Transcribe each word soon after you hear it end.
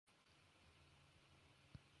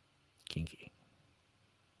kinky.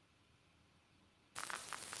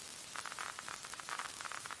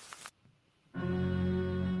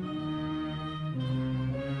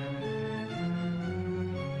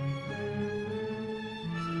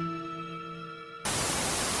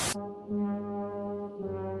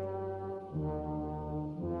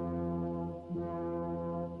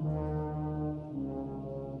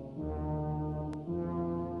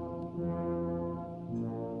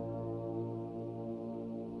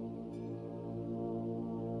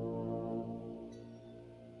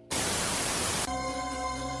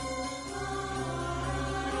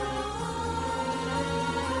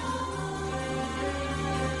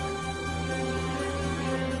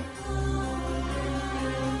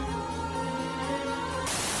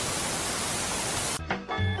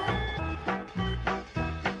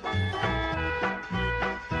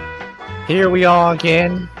 Here we are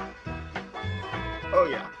again. Oh,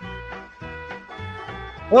 yeah.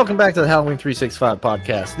 Welcome back to the Halloween 365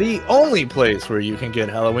 podcast, the only place where you can get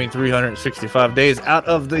Halloween 365 days out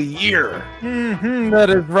of the year. That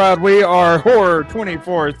is right. We are horror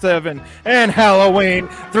 24/7 and Halloween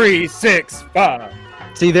 365.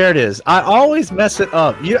 See, there it is. I always mess it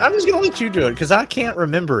up. I'm just going to let you do it because I can't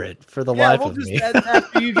remember it for the life of me.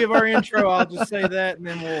 After you give our intro, I'll just say that, and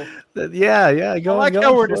then we'll... Yeah. Go, I like go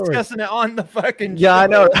how we're forward. discussing it on the fucking show. Yeah, I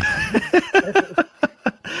know.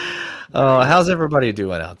 How's everybody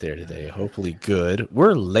doing out there today? Hopefully good.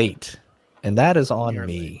 We're late, and that is on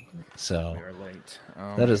me. So We are late.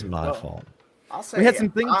 that is my fault. I'll say We had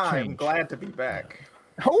some things I'm change. glad to be back.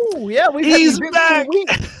 Oh, yeah. He's back!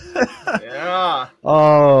 Yeah.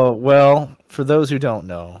 Oh, well, for those who don't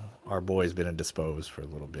know, our boy's been indisposed for a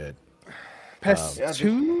little bit. Past Yeah,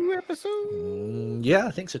 2 episodes? Yeah,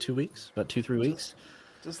 I think so. 2 weeks, about 2-3 weeks.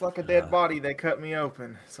 Just like a dead body, they cut me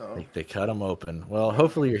open. So They cut him open. Well,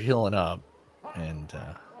 hopefully you're healing up, and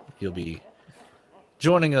you'll be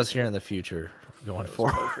joining us here in the future going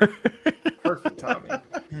forward. perfect timing.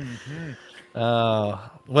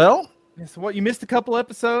 Well, Yeah, so what, you missed a couple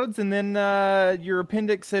episodes, and then your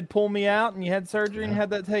appendix said pull me out, and you had surgery and had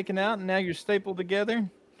that taken out, and now you're stapled together?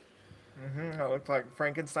 I look like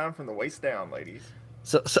Frankenstein from the waist down, ladies.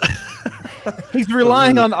 so He's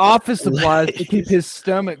relying on office supplies to keep his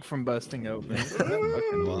stomach from busting open.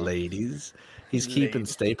 ladies, he's keeping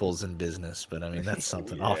Ladies. Staples in business, but I mean that's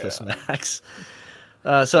something. Yeah. Office Max.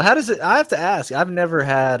 So how does it? I have to ask. I've never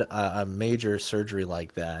had a major surgery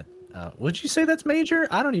like that. Would you say that's major?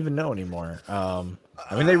 I don't even know anymore. I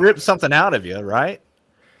mean, they ripped something out of you, right?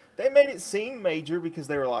 They made it seem major because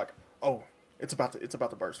they were like, "Oh, it's about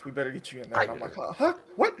to burst. We better get you in there." And I'm like, "Huh?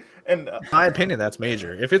 What?" And In my opinion, that's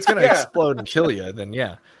major. If it's gonna Yeah. explode and kill you, then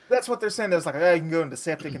yeah. that's what they're saying. There's like, "Oh, you can go into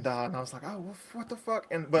septic and die." And I was like, "Oh, what the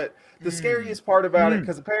fuck?" But the scariest part about it,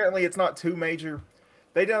 because apparently it's not too major.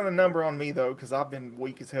 They done a number on me though, because I've been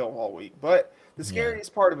weak as hell all week. But the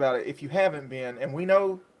scariest part about it, if you haven't been, and we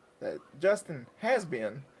know that Justin has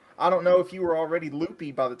been, I don't know if you were already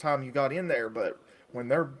loopy by the time you got in there, but when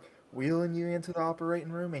they're wheeling you into the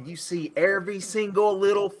operating room and you see every single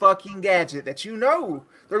little fucking gadget that you know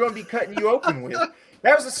they're going to be cutting you open with,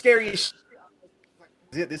 that was the scariest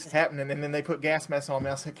shit. This is happening, and then they put gas masks on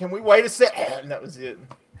me. I said, "Can we wait a sec?" And that was it.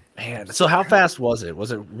 Man, so how fast was it?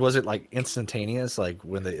 Was it like instantaneous? Like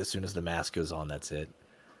as soon as the mask goes on, that's it.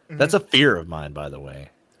 That's a fear of mine, by the way.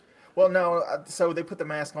 Well, no, so they put the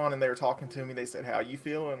mask on and they were talking to me. They said, "How you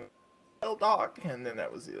feeling?" "Well, doc," and then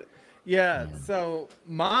that was it. Yeah, so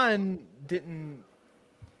mine didn't...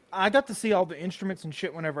 I got to see all the instruments and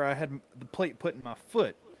shit whenever I had the plate put in my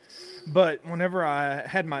foot. But whenever I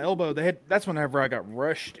had my elbow, that's whenever I got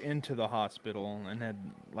rushed into the hospital and had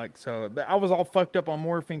so I was all fucked up on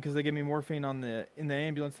morphine because they gave me morphine in the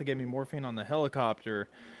ambulance. They gave me morphine on the helicopter,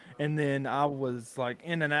 and then I was like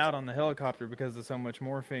in and out on the helicopter because of so much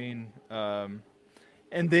morphine. And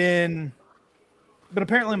then, but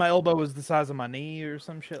apparently my elbow was the size of my knee or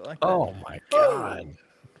some shit like that. Oh my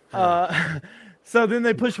god! So then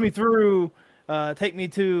they pushed me through, take me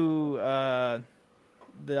to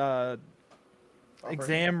the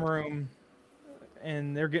exam room,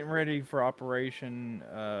 and they're getting ready for operation.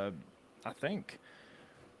 I think.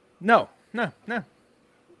 No.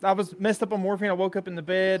 I was messed up on morphine. I woke up in the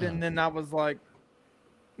bed, and then I was like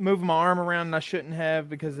moving my arm around, and I shouldn't have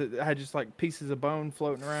because I had just like pieces of bone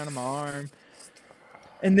floating around in my arm.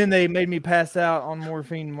 And then they made me pass out on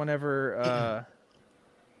morphine whenever.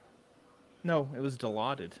 No, it was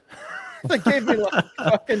Dilaudid. They gave me like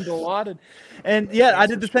fucking Dilaudid, and yeah, I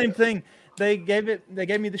did the same thing. They gave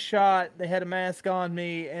me the shot. They had a mask on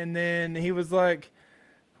me, and then he was like,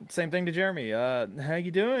 Same thing to Jeremy. How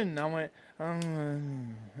you doing? And I went,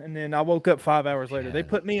 and then I woke up 5 hours later. They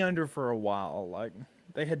put me under for a while. Like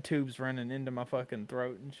they had tubes running into my fucking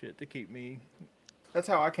throat and shit to keep me. That's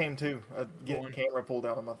how I came too. Getting the camera pulled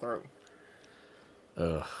out of my throat.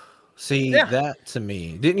 Ugh. See, that to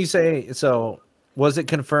me, didn't you say so? Was it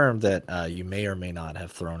confirmed that you may or may not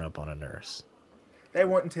have thrown up on a nurse? They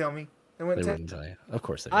wouldn't tell me. They wouldn't tell you. Of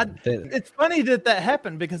course they wouldn't. It's funny that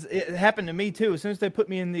happened because it happened to me too. As soon as they put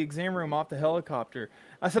me in the exam room off the helicopter,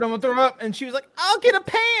 I said, I'm going to throw up. And she was like, I'll get a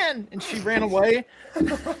pan. And she ran away.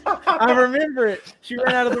 I remember it. She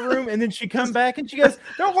ran out of the room and then she come back and she goes,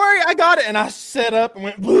 don't worry, I got it. And I sat up and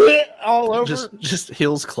went bleh, all over. Just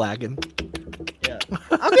heels clagging. Yeah.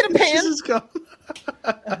 I'll get a pan.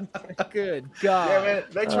 Good God. Yeah, man.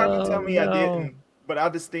 They tried to tell me I didn't. But I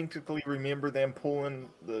distinctly remember them pulling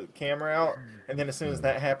the camera out, and then as soon as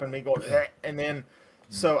that happened, me going, and then,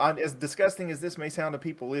 so as disgusting as this may sound to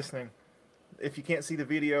people listening, if you can't see the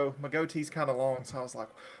video, my goatee's kind of long, so I was like,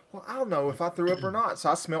 well, I don't know if I threw up or not. So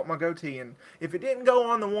I smelt my goatee, and if it didn't go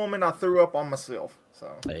on the woman, I threw up on myself.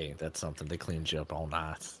 So hey, that's something. They cleaned you up all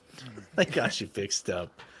night. They got you fixed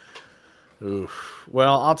up. Oof.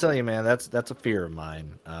 Well, I'll tell you, man, that's a fear of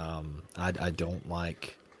mine.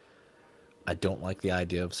 I don't like the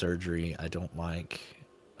idea of surgery. I don't like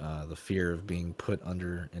the fear of being put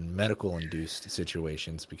under in medical-induced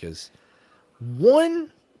situations because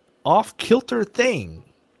one off-kilter thing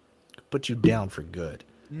could put you down for good.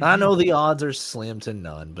 Mm-hmm. I know the odds are slim to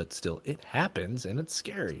none, but still, it happens, and it's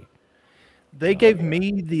scary. They gave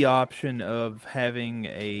me the option of having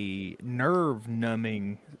a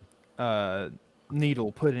nerve-numbing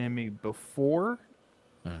needle put in me before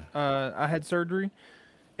I had surgery,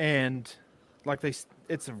 and like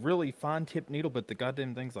it's a really fine tip needle, but the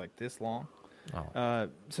goddamn thing's like this long.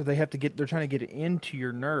 So they're trying to get it into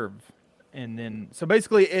your nerve. And then, so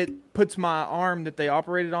basically it puts my arm that they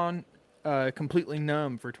operated on completely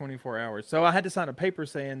numb for 24 hours. So I had to sign a paper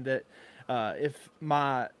saying that if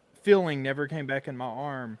my feeling never came back in my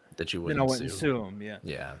arm, that you then I wouldn't sue them. Yeah.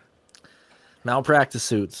 Yeah. Malpractice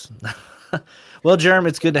suits. Well, Jerem,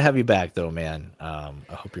 it's good to have you back though, man. I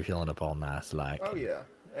hope you're healing up all nice. Oh yeah.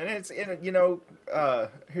 And it's here's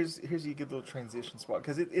a good little transition spot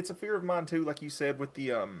because it's a fear of mine too, like you said with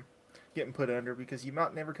the getting put under because you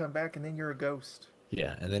might never come back and then you're a ghost.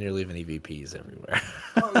 Yeah, and then you're leaving EVPs everywhere.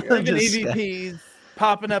 Oh, yeah. Leaving EVPs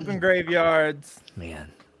popping up in graveyards.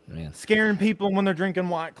 Man, scaring people when they're drinking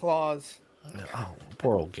White Claws. Oh,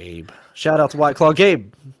 poor old Gabe. Shout out to White Claw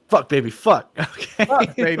Gabe. Fuck baby, fuck. Okay,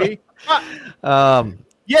 fuck baby. Fuck.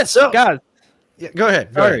 Yes, so guys. Yeah, go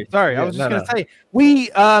ahead. Sorry. Yeah, I was just going to say, we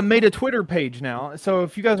made a Twitter page now. So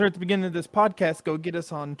if you guys are at the beginning of this podcast, go get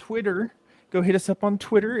us on Twitter. Go hit us up on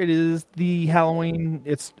Twitter. It is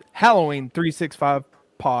it's Halloween 365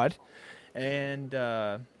 pod. And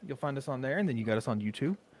you'll find us on there. And then you got us on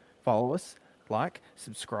YouTube. Follow us, like,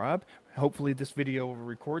 subscribe. Hopefully this video will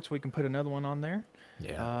record so we can put another one on there.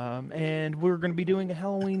 Yeah. And we're going to be doing a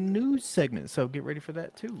Halloween news segment. So get ready for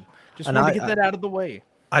that too. Just want to get that out of the way.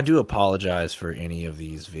 I do apologize for any of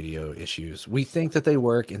these video issues. We think that they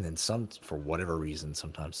work, and then for whatever reason,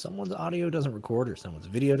 sometimes someone's audio doesn't record or someone's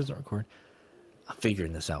video doesn't record. I'm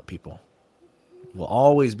figuring this out, people. We'll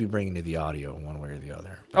always be bringing you the audio one way or the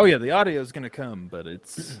other. Oh, yeah, the audio is going to come, but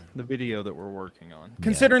it's the video that we're working on.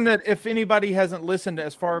 Considering that if anybody hasn't listened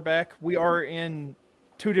as far back, we are in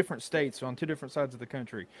 2 different states on 2 different sides of the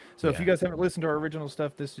country. So if you guys haven't listened to our original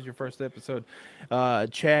stuff, this is your first episode.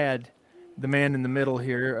 Chad, the man in the middle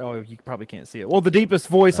here. Oh, you probably can't see it. Well, the deepest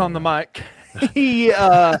voice on the mic. He's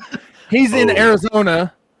in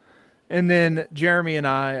Arizona, and then Jeremy and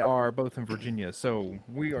I are both in Virginia. So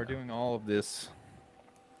we are doing all of this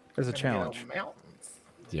as a challenge.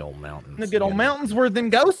 The old mountains. The good old mountains where them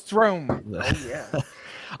ghosts roam.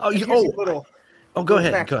 Oh yeah. Go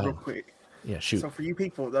ahead. Go ahead. Real quick. Yeah, shoot. So for you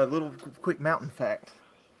people, a little quick mountain fact.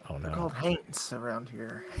 Oh no. They're called haints around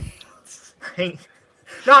here. Haint.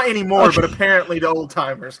 Not anymore, but apparently the old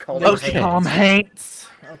timers called them Haints.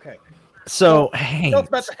 Okay. So Haints. Tell us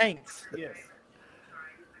about the Haints. Yes.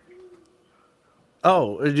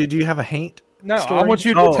 Oh, did you have a Haint? No, story? I want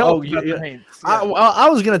you to tell us about the Haints. Yeah. I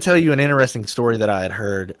was going to tell you an interesting story that I had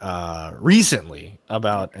heard recently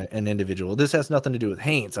about an individual. This has nothing to do with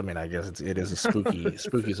Haints. I mean, I guess it is a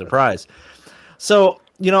spooky surprise. So,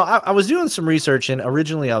 I was doing some research, and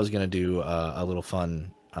originally I was going to do a little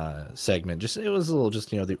fun segment. It was a little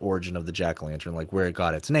the origin of the jack-o'-lantern, like where it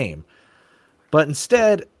got its name. But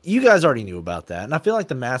instead, you guys already knew about that, and I feel like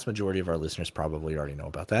the mass majority of our listeners probably already know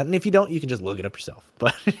about that. And if you don't, you can just look it up yourself.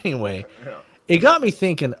 But anyway, it got me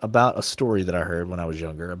thinking about a story that I heard when I was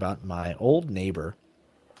younger about my old neighbor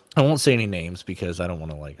I won't say any names because I don't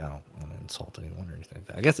want to I don't want to insult anyone or anything like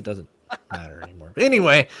that. I guess it doesn't matter anymore. But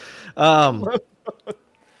anyway,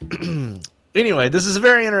 anyway, this is a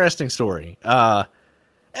very interesting story.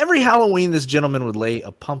 Every Halloween, this gentleman would lay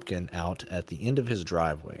a pumpkin out at the end of his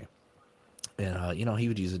driveway. And, he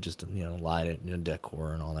would use it just to, light it and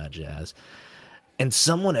decor and all that jazz. And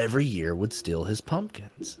someone every year would steal his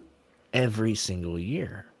pumpkins. Every single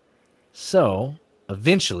year. So,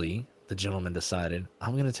 eventually, the gentleman decided,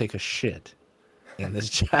 I'm going to take a shit in this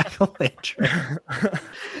jack-o'-lantern.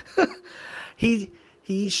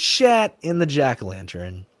 He shat in the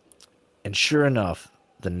jack-o'-lantern. And sure enough,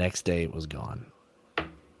 the next day it was gone.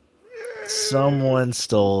 Someone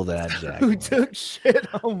stole that jack-o'-lantern. Who took shit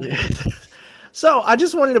home? So I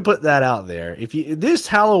just wanted to put that out there. This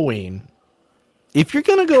Halloween, if you're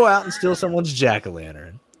gonna go out and steal someone's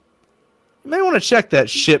jack-o'-lantern, you may want to check that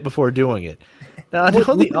shit before doing it. Now I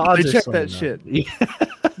know the odds are check so that low. shit.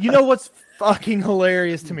 You know what's fucking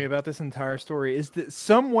hilarious to me about this entire story is that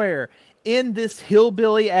somewhere in this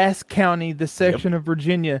hillbilly ass county, this section of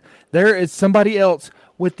Virginia, there is somebody else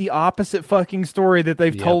with the opposite fucking story that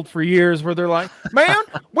they've told for years, where they're like, man,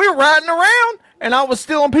 we were riding around and I was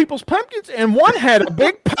stealing people's pumpkins and one had a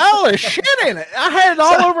big pile of shit in it. I had it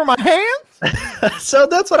all over my hands. So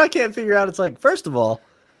that's what I can't figure out. It's like, first of all,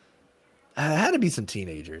 it had to be some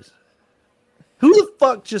teenagers. Who the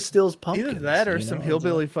fuck just steals pumpkins? Either that or some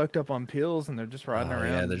hillbilly fucked up on pills and they're just riding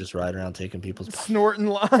around. Yeah, they're just riding around taking people's snorting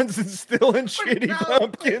lines and stealing shitty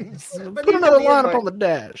pumpkins. Put another line up on the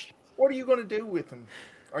dash. What are you going to do with them?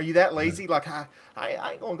 Are you that lazy? Like, I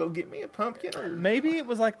ain't going to go get me a pumpkin. Or... Maybe it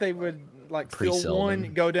was like they would steal Pre-sell one,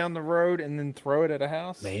 them. Go down the road, and then throw it at a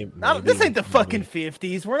house. Maybe, This ain't the fucking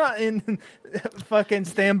 50s. We're not in fucking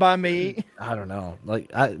Stand By Me. I don't know.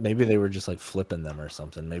 Maybe they were just flipping them or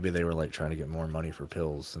something. It's they were trying to get more money for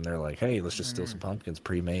pills, and they're like, "Hey, let's just steal some pumpkins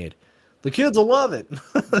pre-made. The kids will love it."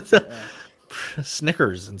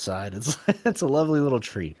 Snickers inside. It's a lovely little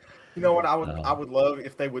treat. You know what I would love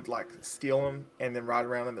if they would steal them and then ride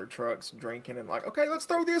around in their trucks drinking and okay, let's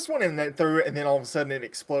throw this one, and then throw it, and then all of a sudden it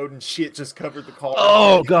exploded and shit just covered the car.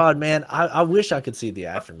 Oh god, man, I wish I could see the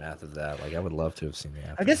aftermath of that. I would love to have seen the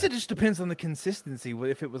aftermath. I guess it just depends on the consistency.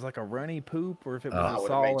 If it was a runny poop or if it was a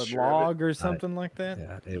solid log or something like that.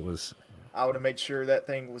 Yeah, it was. I would have made sure that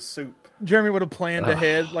thing was soup. Jeremy would have planned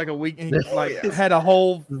ahead a week, and had a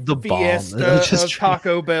whole fiesta of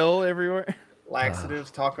Taco Bell everywhere.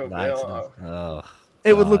 Laxatives, Taco Bell.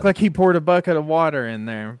 It would look like he poured a bucket of water in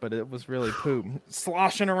there, but it was really poop.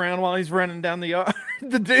 Sloshing around while he's running down the yard.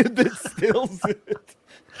 The dude that steals it.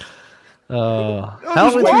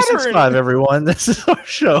 Halloween 365, everyone. This is our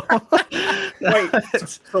show. Wait,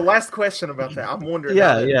 so last question about that. I'm wondering.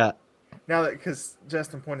 Now that, because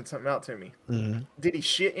Justin pointed something out to me, did he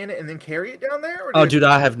shit in it and then carry it down there? Or dude,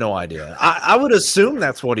 I have no idea. I would assume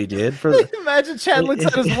that's what he did. Imagine Chad looks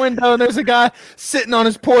out his window and there's a guy sitting on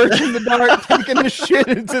his porch in the dark taking his shit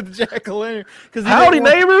into the jack-o'-lantern. Howdy,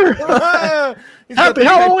 neighbor! Happy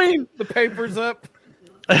Halloween! The paper's up.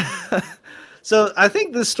 So I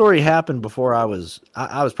think this story happened before I was.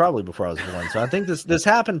 I was probably before I was born. So I think this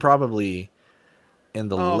happened probably in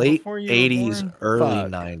the late 80s, early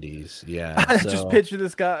 90s. Yeah. I just picture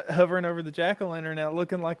this guy hovering over the jack-o'-lantern now,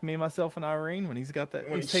 looking like me, myself, and Irene when he's got that.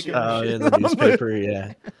 He's taking in the newspaper,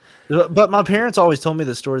 yeah. But my parents always told me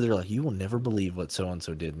this story. They're like, "You will never believe what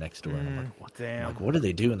so-and-so did next door." And I'm like, "What? Damn. Like, what did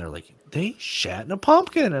they do?" And they're like, "They shat in a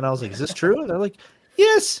pumpkin." And I was like, "Is this true?" And they're like,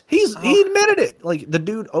 "Yes, he admitted it." Like the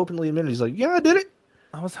dude openly admitted. He's like, "Yeah, I did it."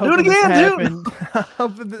 I was hoping this happened. I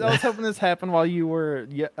was hoping this happened while you were,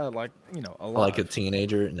 alive. Like a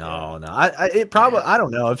teenager. No. It probably. I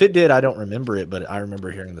don't know if it did. I don't remember it, but I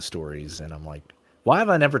remember hearing the stories, and I'm like, why have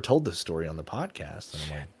I never told this story on the podcast? And I'm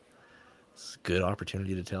like, it's a good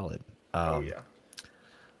opportunity to tell it. But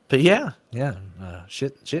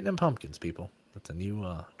shitting in pumpkins, people. That's a new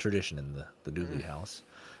tradition in the Dooley house.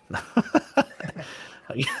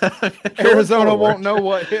 Arizona won't know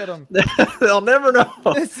what hit them. They'll never know.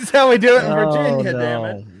 This is how we do it in Virginia, damn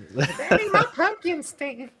it. Daddy, my pumpkin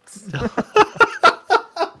stinks.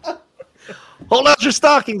 Hold out your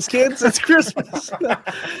stockings, kids. It's Christmas.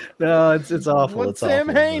 No, it's awful. What's Sam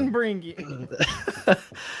Hain bring you?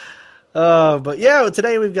 But yeah,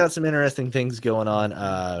 today we've got some interesting things going on.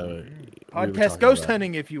 Podcast ghost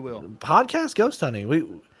hunting, if you will. Podcast ghost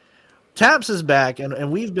hunting. Taps is back,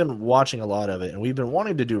 and we've been watching a lot of it, and we've been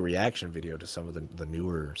wanting to do a reaction video to some of the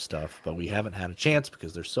newer stuff, but we haven't had a chance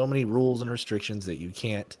because there's so many rules and restrictions that you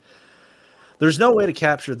can't. There's no way to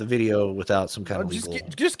capture the video without some kind of legal.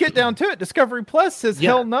 Just get down to it. Discovery Plus says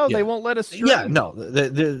hell no, they won't let us stream. Yeah, no,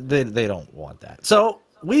 they don't want that. So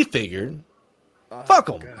we figured Fuck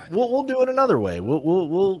them. We'll do it another way.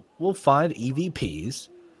 We'll find EVPs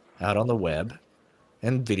out on the web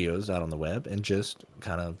and videos out on the web and just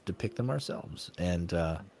kind of depict them ourselves. And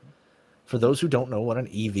for those who don't know what an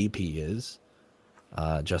EVP is,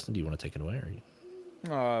 Justin, do you want to take it away? Or you...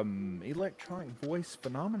 Electronic voice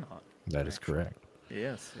phenomenon. That is correct.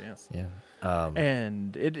 Yes. Yeah.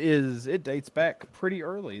 And it dates back pretty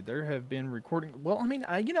early. There have been recording. Well, I mean,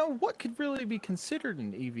 what could really be considered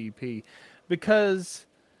an EVP? Because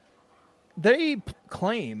they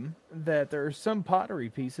claim that there are some pottery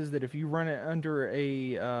pieces that if you run it under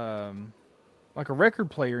a like a record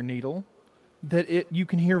player needle, that you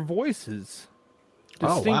can hear voices,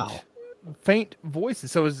 distinct, faint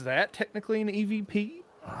voices. So is that technically an EVP?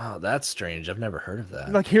 Oh, that's strange. I've never heard of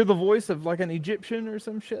that. Like hear the voice of like an Egyptian or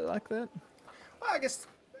some shit like that? Well, I guess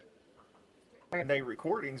day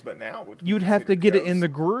recordings, but now you'd have to get it in the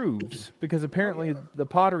grooves because apparently the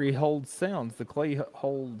pottery holds sounds, the clay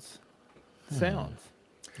holds sounds.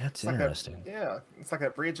 That's it's interesting. It's like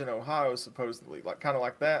that bridge in Ohio, supposedly, like kind of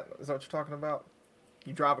like that. Is that what you're talking about?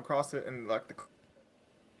 You drive across it and like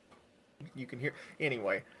you can hear.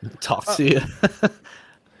 Anyway, talk to you.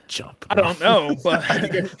 Jump. I don't know, but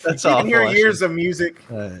that's you can hear years of music.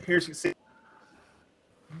 Here's you see.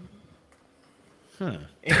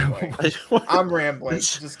 Anyway, I'm rambling.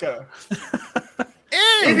 Just go.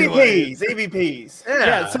 EVPs.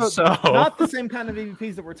 Yeah, so not the same kind of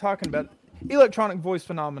EVPs that we're talking about. Electronic voice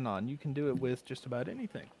phenomenon. You can do it with just about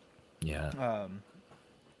anything. Yeah.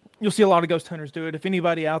 You'll see a lot of ghost hunters do it. If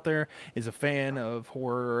anybody out there is a fan of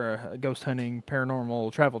horror, ghost hunting,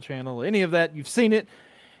 paranormal, Travel Channel, any of that, you've seen it,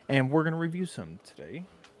 and we're going to review some today.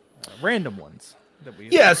 Random ones.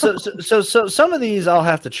 So some of these I'll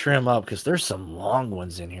have to trim up because there's some long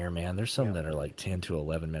ones in here, man. There's some that are like 10 to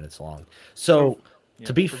 11 minutes long. So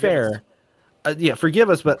to be fair,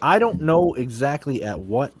 forgive us, but I don't know exactly at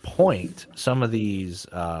what point some of these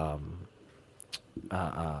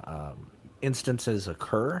instances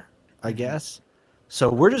occur, I guess.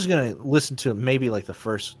 So we're just going to listen to maybe like the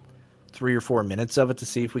first 3 or 4 minutes of it to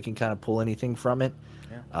see if we can kind of pull anything from it.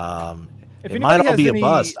 If it might all be a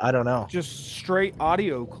bust. I don't know. Just straight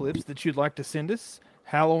audio clips that you'd like to send us,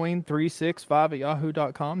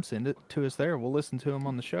 Halloween365@yahoo.com. Send it to us there. We'll listen to them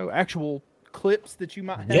on the show. Actual clips that you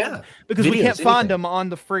might have. Yeah. Because we can't find them on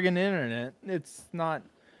the friggin' internet. It's not.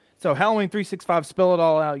 So Halloween365, spell it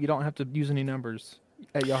all out. You don't have to use any numbers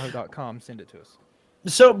at yahoo.com. Send it to us.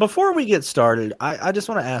 So before we get started, I just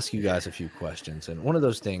want to ask you guys a few questions. And one of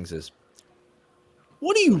those things is,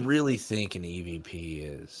 what do you really think an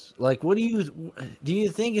EVP is? Like, do you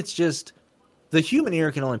think it's just the human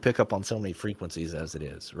ear can only pick up on so many frequencies as it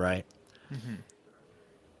is, right? Mm-hmm.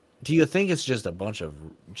 Do you think it's just a bunch of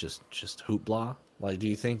just hoopla? Like, do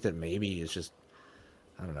you think that maybe it's just,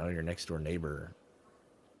 I don't know, your next door neighbor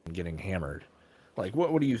getting hammered? Like,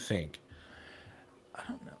 what do you think? I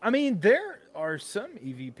don't know. I mean, there are some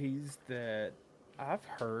EVPs that I've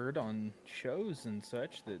heard on shows and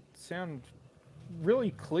such that sound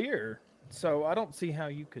really clear, so I don't see how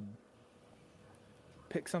you could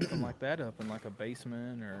pick something like that up in like a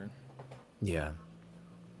basement or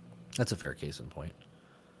that's a fair case in point.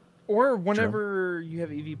 Or whenever you have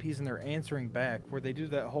EVPs and they're answering back, where they do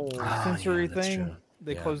that whole sensory thing. True.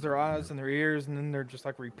 They close their eyes and their ears, and then they're just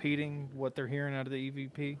like repeating what they're hearing out of the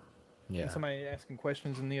EVP. Yeah. And somebody asking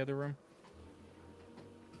questions in the other room.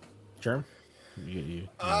 Sure.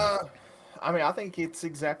 I mean, I think it's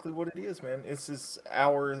exactly what it is, man. It's just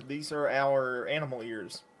these are our animal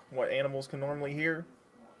ears. What animals can normally hear,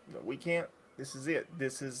 but we can't. This is it.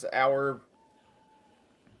 This is our.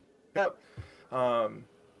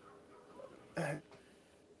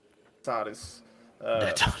 Satis.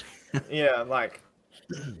 Yeah, like,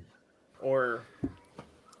 or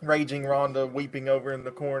raging Rhonda weeping over in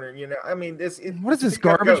the corner. You know, I mean, what is this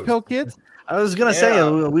garbage pail, kids? I was gonna say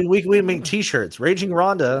we make T-shirts. Raging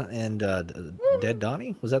Rhonda and Dead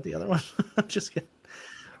Donnie, was that the other one? I'm just kidding.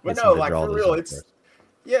 But no, like for real,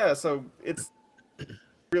 so it's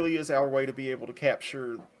really is our way to be able to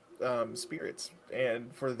capture spirits,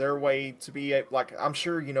 and for their way to be like, I'm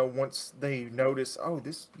sure, you know, once they notice, oh,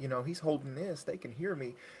 this, you know, he's holding this, they can hear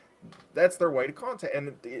me. That's their way to contact,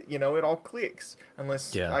 and you know, it all clicks.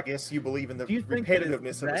 Unless I guess you believe in the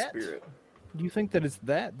repetitiveness of the spirit. Do you think that it's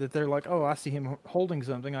that they're like, oh, I see him holding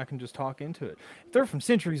something, I can just talk into it? If they're from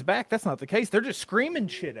centuries back, that's not the case. They're just screaming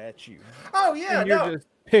shit at you. Oh yeah, and you're just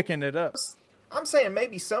picking it up. I'm saying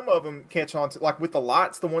maybe some of them catch on to, like with the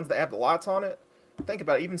lights, the ones that have the lights on it. Think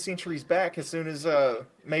about it, even centuries back, as soon as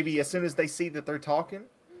they see that they're talking,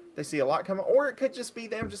 they see a light coming, or it could just be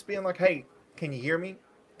them just being like, hey, can you hear me?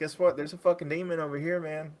 Guess what? There's a fucking demon over here,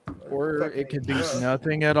 man. Or it could be Fucking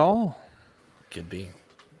nothing at all. Could be.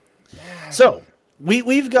 So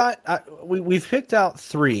we've got we've picked out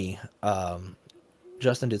 3.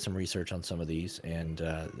 Justin did some research on some of these, and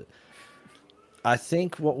I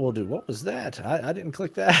think what we'll do. What was that? I didn't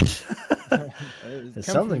click that. It There's comes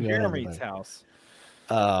something from going on in Jeremy's my- house.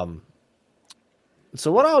 So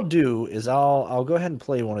what I'll do is I'll go ahead and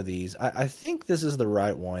play one of these. I think this is the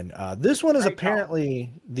right one. This one is Great call.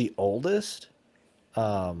 apparently the oldest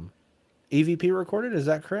EVP recorded. Is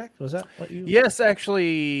that correct? Was that what you? Yes,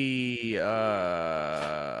 actually,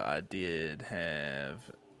 I did have.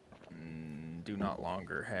 Do not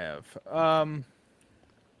longer have.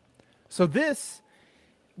 So this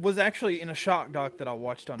was actually in a shock doc that I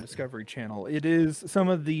watched on Discovery Channel. It is some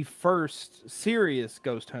of the first serious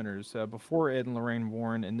ghost hunters before Ed and Lorraine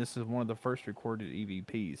Warren, and this is one of the first recorded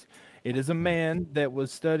EVPs. It is a man that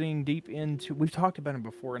was studying deep into. We've talked about him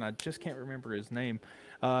before, and I just can't remember his name.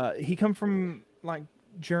 He come from like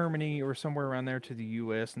Germany or somewhere around there to the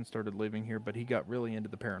U.S. and started living here, but he got really into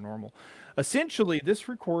the paranormal. Essentially, this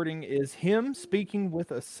recording is him speaking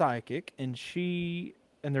with a psychic, and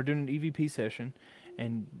they're doing an EVP session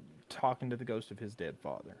and talking to the ghost of his dead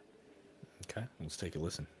father. Okay, let's take a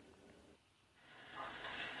listen.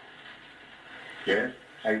 Yes,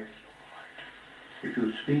 if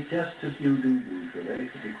you speak just as you do usually, it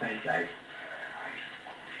will be quite right.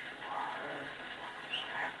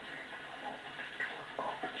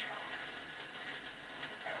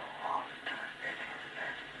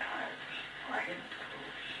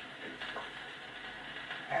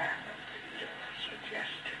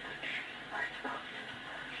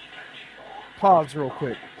 Pause real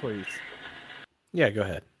quick, please. Yeah, go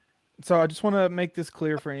ahead. So I just want to make this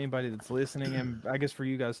clear for anybody that's listening, and I guess for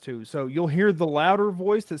you guys too. So you'll hear the louder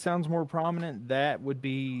voice that sounds more prominent. That would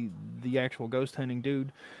be the actual ghost hunting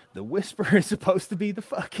dude. The whisper is supposed to be the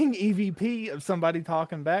fucking EVP of somebody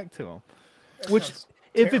talking back to him. Which, sounds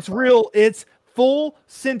if it's terrifying. real, it's full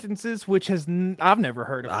sentences, which I've never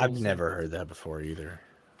heard of. I've never heard that before either.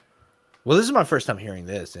 Well, this is my first time hearing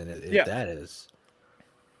this, and that is,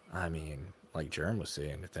 I mean, like Jerm was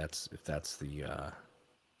saying, if that's the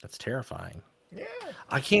that's terrifying. Yeah.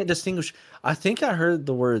 I can't distinguish. I think I heard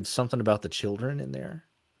the word something about the children in there.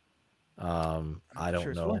 I don't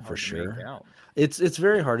Sure, it's know really for hard to make sure. out. It's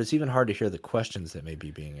very hard. It's even hard to hear the questions that may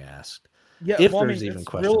be being asked. Yeah, If well, I there's mean, even it's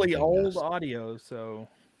questions really being old asked. audio, so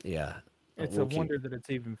Yeah, it's we'll a wonder that it's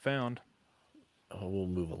even found. We'll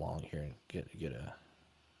move along here and get a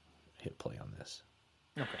hit play on this.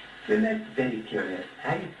 Okay. Well, that's very curious.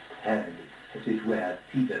 I heard, as it were,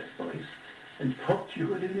 Peter's voice, and thought you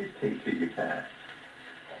were imitating her.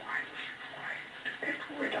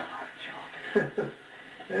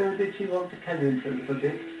 Oh, did she want to come in for a little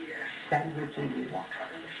bit? Sandwiching it.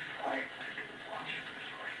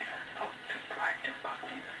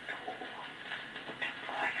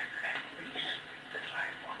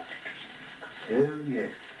 Oh,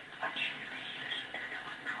 yes.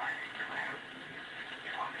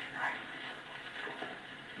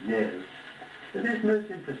 No. But that's most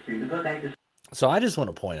interesting because I just... So I just want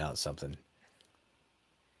to point out something.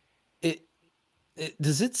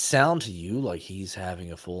 Does it sound to you like he's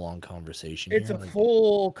having a full-on conversation? It's here? a Like,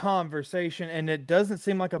 full conversation, and it doesn't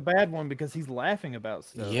seem like a bad one because he's laughing about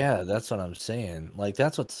stuff. yeah, that's what I'm saying. Like,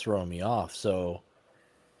 that's what's throwing me off. So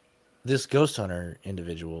this ghost hunter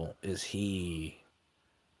individual, is he...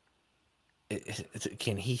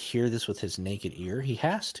 can he hear this with his naked ear? He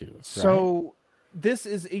has to. Right? So this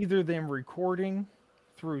is either them recording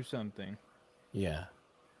through something, Yeah.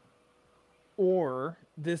 or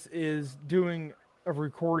this is doing a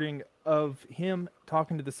recording of him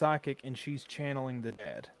talking to the psychic, and she's channeling the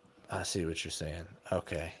dad. I see what you're saying.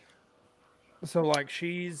 Okay. So like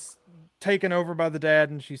she's taken over by the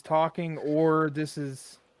dad and she's talking, or this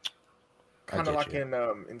is Kind of like in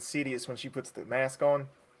Insidious when she puts the mask on.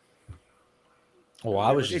 Well,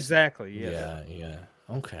 I was just... exactly, yes. Yeah.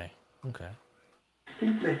 Okay.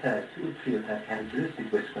 Simply heard 2 or 3 of her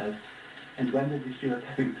characteristic whispers, and wondered if she was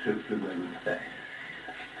having through the moment there.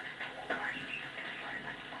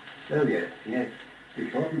 Oh, yes. The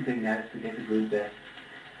important thing now is to get a good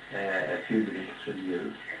a few minutes from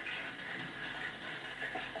you.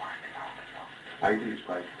 I think it's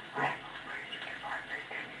quite...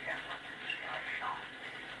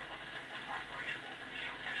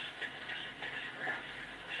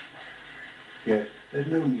 Yes, there's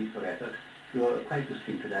no need for effort. You're quite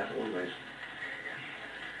distinct enough always.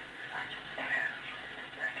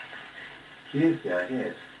 She is there,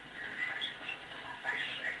 yes.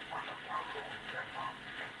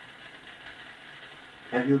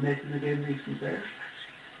 Have you met him again recently?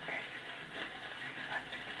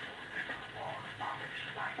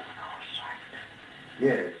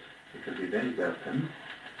 welcome.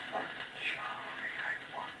 But, Charlie, I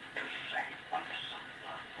want to say what's on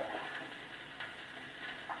the board.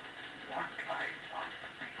 What I want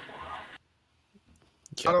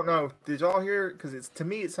people. I don't know. Did y'all hear? Because to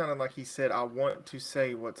me, it sounded like he said, "I want to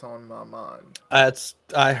say what's on my mind."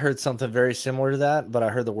 I heard something very similar to that, but I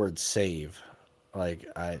heard the word save,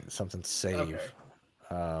 something save. Okay.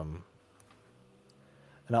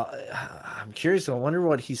 And I'm curious. I wonder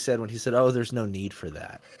what he said when he said, "Oh, there's no need for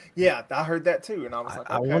that." Yeah, I heard that too, and I was like,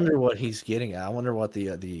 I okay. wonder what he's getting at. I wonder what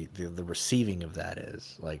the receiving of that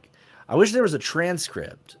is. Like, I wish there was a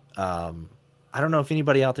transcript. I don't know if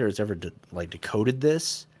anybody out there has ever decoded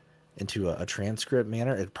this into a transcript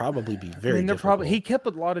manner. It'd probably be very difficult. He kept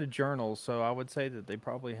a lot of journals, so I would say that they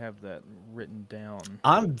probably have that written down.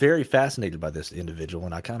 I'm very fascinated by this individual,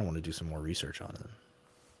 and I kind of want to do some more research on it.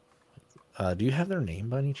 Do you have their name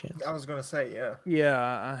by any chance? I was gonna say, yeah. Yeah,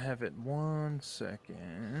 I have it. 1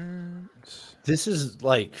 second. This is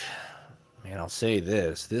like, man, I'll say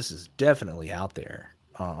this. This is definitely out there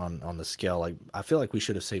on the scale. Like, I feel like we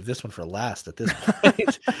should have saved this one for last at this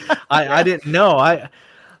point. I didn't know.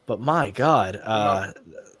 But my God,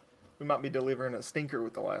 we might be delivering a stinker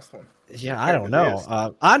with the last one. Yeah, I don't know.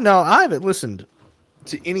 I haven't listened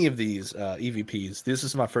to any of these EVPs. This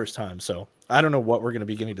is my first time, so I don't know what we're going to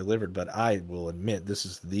be getting delivered. But I will admit, this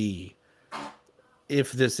is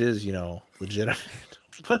if this is legitimate.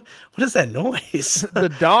 What is that noise? The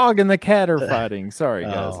dog and the cat are fighting. Sorry,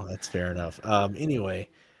 guys. Oh, that's fair enough. Anyway,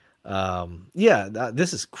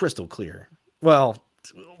 this is crystal clear. Well,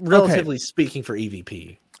 relatively speaking for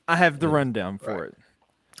EVP. I have the rundown for it.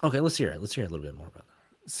 Okay, let's hear it. Let's hear a little bit more about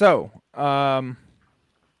that. So,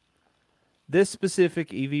 this specific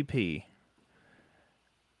EVP,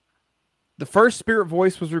 the first spirit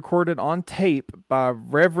voice was recorded on tape by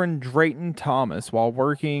Reverend Drayton Thomas while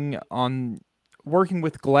working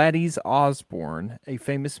with Gladys Osborne, a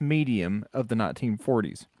famous medium of the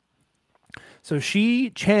 1940s. So she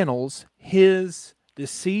channels his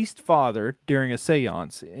deceased father during a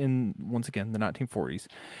seance in, once again, the 1940s.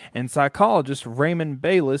 And psychologist Raymond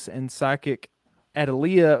Bayless and psychic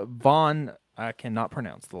Adelia von, I cannot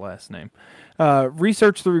pronounce the last name,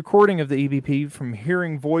 researched the recording of the EVP from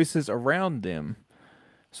hearing voices around them.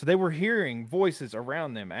 So they were hearing voices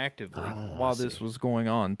around them actively while this was going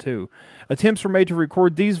on, too. Attempts were made to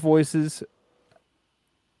record these voices,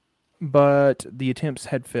 but the attempts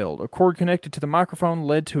had failed. A cord connected to the microphone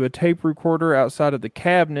led to a tape recorder outside of the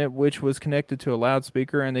cabinet, which was connected to a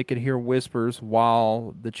loudspeaker, and they could hear whispers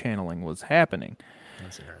while the channeling was happening.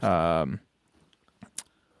 That's interesting.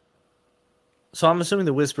 So I'm assuming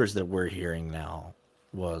the whispers that we're hearing now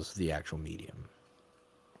was the actual medium.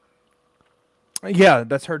 Yeah,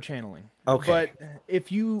 that's her channeling. Okay. But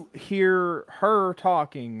if you hear her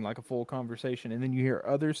talking like a full conversation and then you hear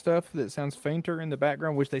other stuff that sounds fainter in the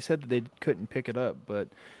background, which they said that they couldn't pick it up, but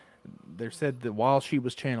they said that while she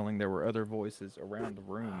was channeling, there were other voices around the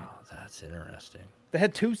room. Oh, that's interesting. They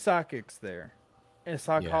had two psychics there, a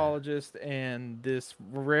psychologist and this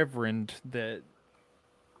reverend that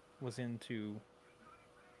was into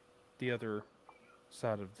the other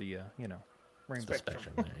side of the, rainbow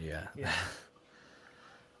spectrum. There, yeah.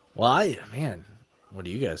 Well, what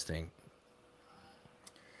do you guys think?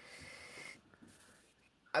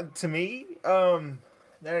 To me,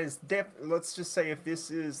 that is let's just say if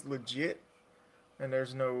this is legit and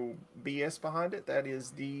there's no BS behind it, that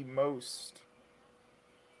is the most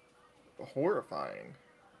horrifying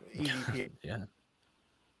EVP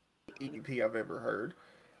EVP I've ever heard.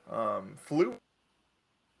 Fluid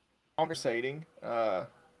conversating.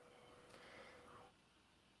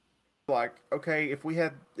 Like, okay, if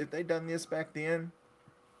they done this back then,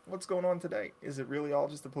 what's going on today? Is it really all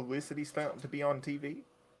just a publicity stunt to be on TV?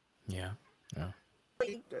 Yeah.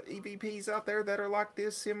 EVPs out there that are like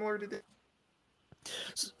this, similar to this.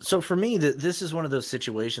 So for me, this is one of those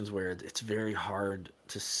situations where it's very hard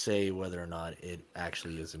to say whether or not it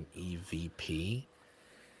actually is an EVP,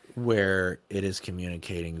 where it is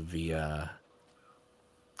communicating via,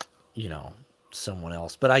 someone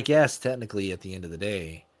else. But I guess technically, at the end of the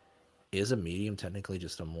day, is a medium technically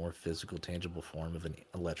just a more physical, tangible form of an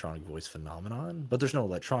electronic voice phenomenon? But there's no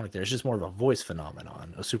electronic there. It's just more of a voice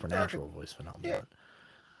phenomenon, a supernatural voice phenomenon.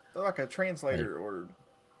 Yeah. Like a translator or...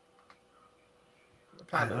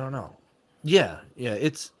 I don't know. Yeah.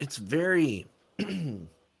 It's very... it's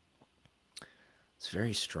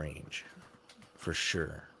very strange, for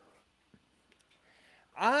sure.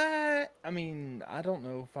 I mean, I don't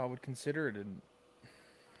know if I would consider it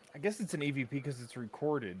I guess it's an EVP because it's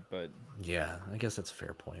recorded, but... Yeah, I guess that's a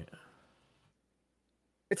fair point.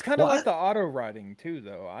 It's kind of Well, like the auto writing too,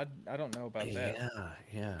 though. I don't know about that.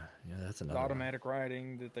 yeah. That's The another one. automatic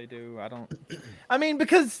writing that they do. I don't. I mean,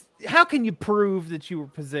 because how can you prove that you were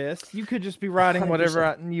possessed? You could just be writing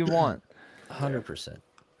whatever you want. 100%.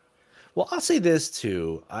 Well, I'll say this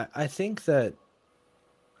too. I think that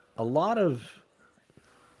a lot of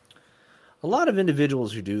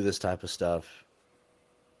individuals who do this type of stuff,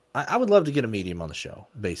 I would love to get a medium on the show,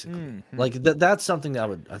 basically. Like that's something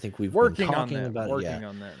that I think we've been talking about. Working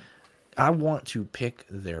on that. I want to pick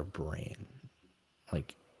their brain.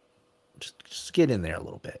 Like just get in there a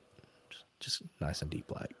little bit. Just nice and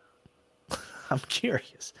deep like. I'm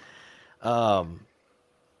curious. I'm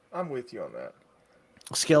with you on that.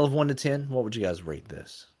 Scale of 1 to 10, what would you guys rate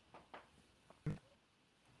this?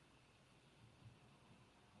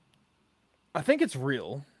 I think it's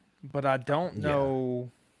real, but I don't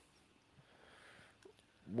know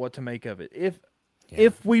what to make of it.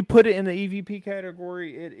 If we put it in the EVP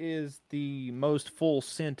category, it is the most full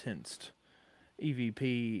sentenced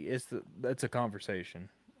EVP. That's a conversation.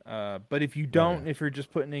 But if you don't, if you're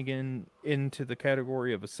just putting it into the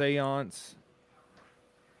category of a seance,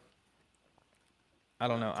 I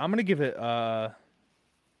don't know. I'm gonna give it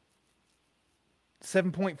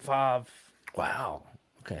 7.5. Wow.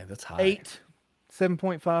 Okay, that's high. 8.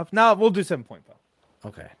 7.5. No, we'll do 7.5.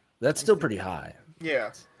 Okay, that's still pretty high.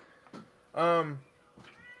 Yeah. I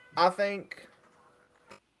think.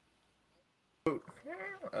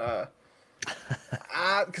 Because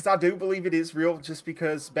I do believe it is real. Just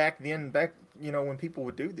because back when people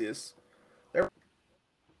would do this, there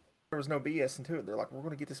was no BS into it. They're like, we're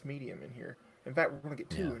going to get this medium in here. In fact, we're going to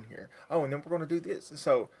get 2 in here. Oh, and then we're going to do this.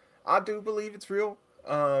 So I do believe it's real.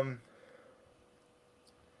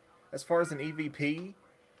 As far as an EVP,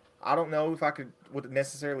 I don't know if I would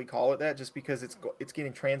necessarily call it that, just because it's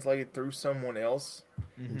getting translated through someone else.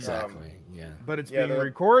 Exactly. But it's being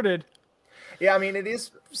recorded. Yeah, I mean it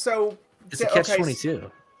is. So it's a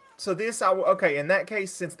catch-22. So this, in that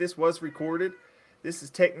case, since this was recorded, this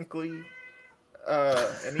is technically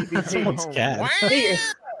an EVP.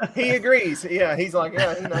 He agrees. Yeah, he's like,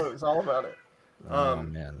 yeah, he knows all about it. Oh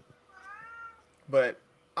man. But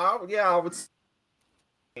I would say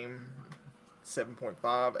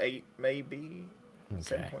 7.5, 8 maybe.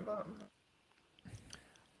 Okay. 7.5.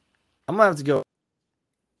 I'm gonna have to go.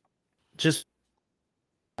 Just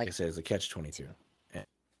like I said, it's a catch-22.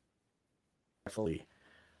 Definitely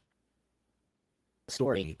a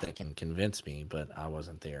story that can convince me, but I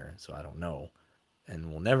wasn't there, so I don't know, and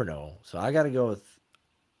we'll never know. So I got to go with.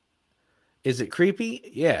 Is it creepy?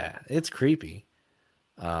 Yeah, it's creepy.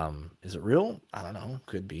 Is it real? I don't know.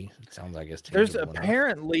 Could be. It sounds like it's. There's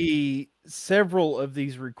apparently several of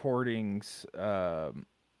these recordings on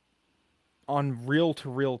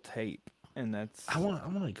reel-to-reel tape, and that's. I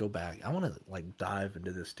want to go back. I want to dive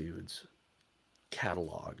into this dude's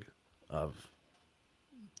catalog of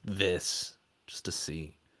this just to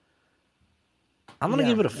see. I'm gonna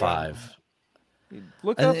give it a 5.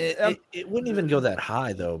 Look up. It wouldn't even go that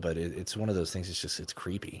high though, but it's one of those things. It's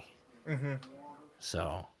creepy. Mm-hmm.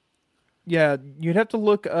 So. Yeah, you'd have to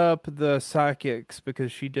look up the psychics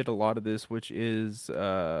because she did a lot of this, which is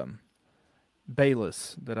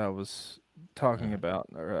Bayless that I was talking about.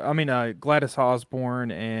 Gladys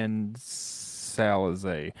Osborne and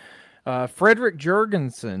Salazar. Frederick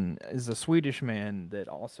Jurgensen is a Swedish man that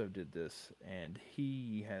also did this, and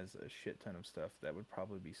he has a shit ton of stuff that would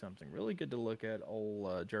probably be something really good to look at.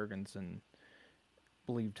 Old Jurgensen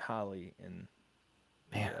believed highly in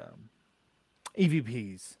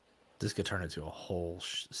EVPs. This could turn into a whole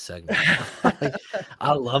segment.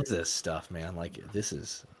 I love this stuff, man. This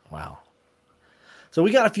is wow. So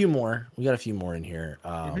we got a few more. In here.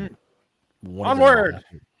 Onward.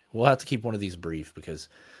 We'll have to keep one of these brief because,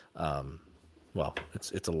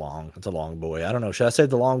 it's a long boy. I don't know. Should I save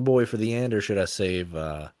the long boy for the end, or should I save?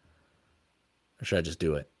 Or should I just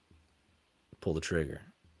do it? Pull the trigger.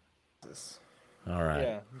 All right.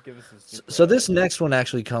 Yeah, give us so this next one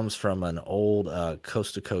actually comes from an old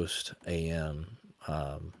Coast to Coast AM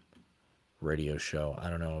radio show. I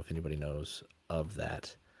don't know if anybody knows of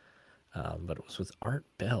that, but it was with Art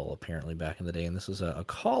Bell apparently back in the day. And this was a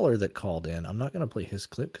caller that called in. I'm not going to play his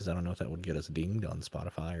clip because I don't know if that would get us dinged on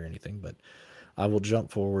Spotify or anything, but I will jump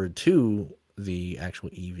forward to the actual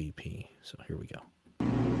EVP. So here we go.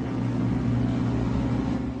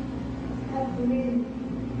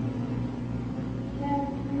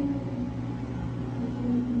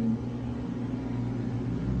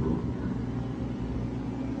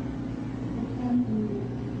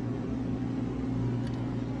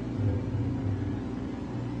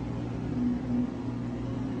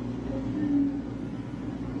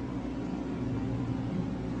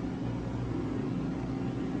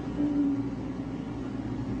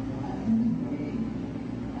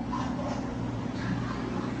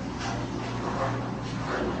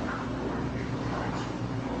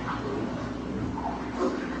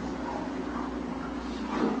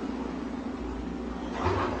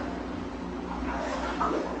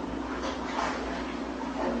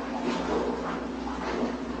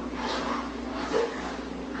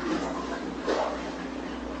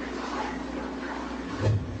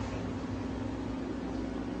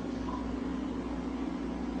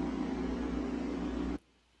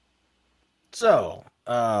 So,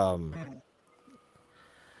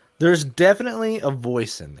 there's definitely a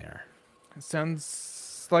voice in there, It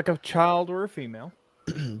sounds like a child or a female.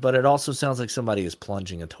 but it also sounds like somebody is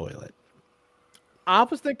plunging a toilet. I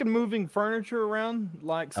was thinking moving furniture around,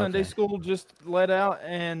 like Sunday Okay. school just let out,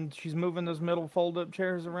 and she's moving those metal fold-up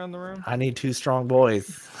chairs around the room. I need 2 strong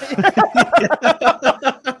boys.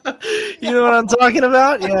 You know what I'm talking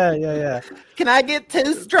about? Yeah. Can I get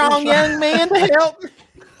 2 strong young men to help?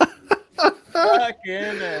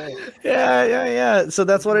 Yeah. So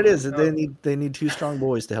that's what it is. They need 2 strong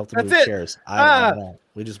boys to help them That's move it. chairs. I don't know.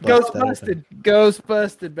 We just Ghost busted that busted. Ghost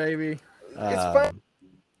busted, baby. It's fun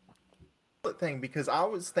thing because I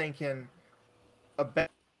was thinking about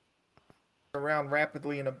around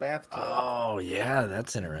rapidly in a bathtub. Oh yeah,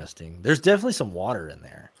 that's interesting. There's definitely some water in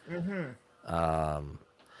there.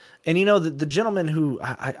 And you know the gentleman who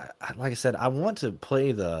I like I said, I want to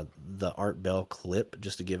play the Art Bell clip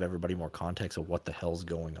just to give everybody more context of what the hell's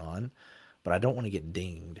going on, but I don't want to get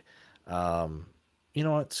dinged. You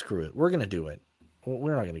know what? Screw it. We're gonna do it.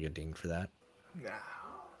 We're not gonna get dinged for that. Nah.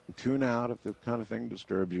 Tune out if this kind of thing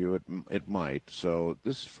disturbs you. It might. So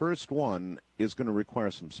this first one is going to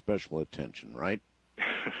require some special attention, right?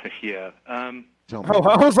 Yeah. Tell me. Oh,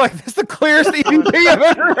 I was like, "This is the clearest EVP I've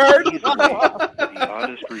ever heard." The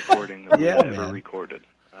oddest recording that we've ever man. recorded,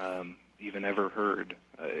 even ever heard.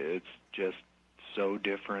 It's just so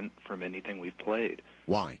different from anything we've played.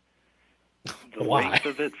 Why? The length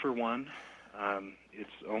of it, for one, it's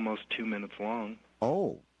almost 2 minutes long.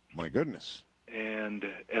 Oh, my goodness. And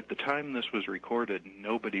at the time this was recorded,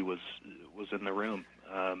 nobody was in the room.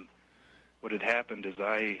 What had happened is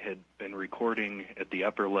I had been recording at the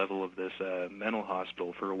upper level of this mental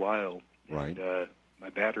hospital for a while. Right. And my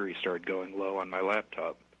battery started going low on my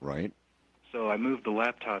laptop. Right. So I moved the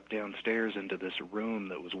laptop downstairs into this room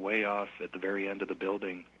that was way off at the very end of the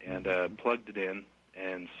building and plugged it in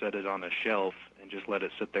and set it on a shelf and just let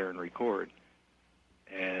it sit there and record.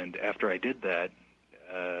 And after I did that,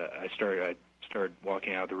 I started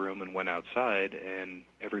walking out of the room and went outside, and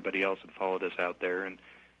everybody else had followed us out there, and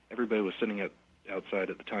everybody was sitting outside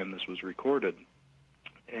at the time this was recorded.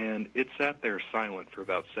 And it sat there silent for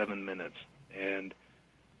about 7 minutes. And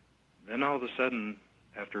then all of a sudden,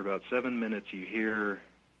 after about 7 minutes, you hear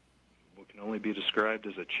what can only be described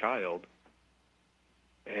as a child.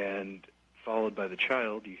 And followed by the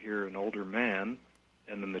child, you hear an older man,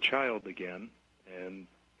 and then the child again. And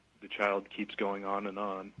the child keeps going on and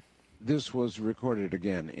on. This was recorded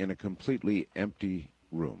again in a completely empty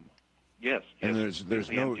room. Yes. And yes, there's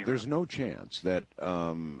no chance that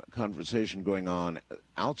conversation going on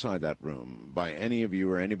outside that room by any of you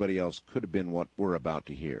or anybody else could have been what we're about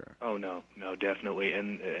to hear. Oh, no, definitely.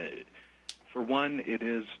 And for one, it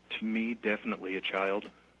is, to me, definitely a child.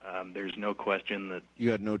 There's no question that... You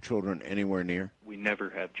had no children anywhere near? We never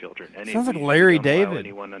have children. Sounds like Larry don't allow David.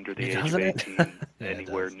 anyone under the age of 18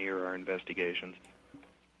 anywhere near our investigations.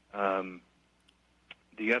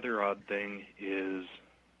 The other odd thing is,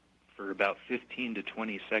 for about 15 to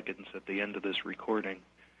 20 seconds at the end of this recording,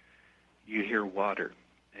 you hear water,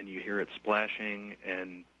 and you hear it splashing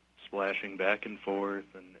and splashing back and forth,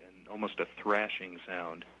 and almost a thrashing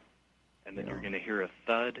sound. And then you're going to hear a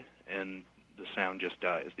thud, and the sound just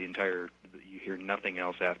dies. You hear nothing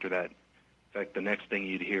else after that. In fact, the next thing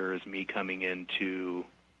you'd hear is me coming in to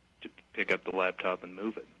pick up the laptop and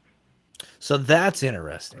move it. So that's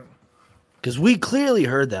interesting, because we clearly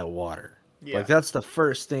heard that water. Yeah. Like that's the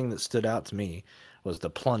first thing that stood out to me was the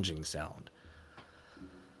plunging sound.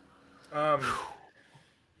 The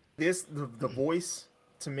voice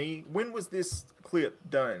to me. When was this clip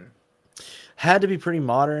done? Had to be pretty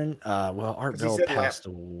modern. Well, Art 'Cause he Bell said passed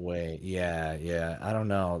away. Yeah. I don't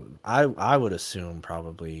know. I would assume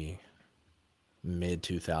probably mid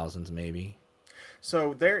 2000s, maybe.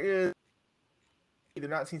 So there is either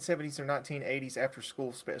 1970s or 1980s after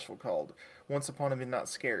school special called Once Upon a Midnight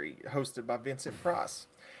Scary, hosted by Vincent Price.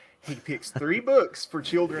 He picks 3 books for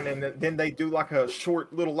children, and then they do like a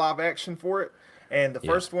short little live action for it. And the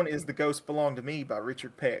first one is The Ghost Belonged to Me by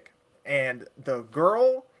Richard Peck. And the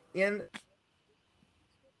girl in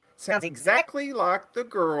sounds exactly like the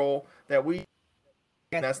girl that we...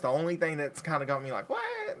 And that's the only thing that's kind of got me like, what?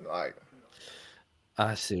 Like...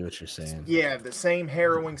 I see what you're saying. Yeah, the same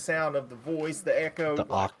harrowing sound of the voice, the echo. The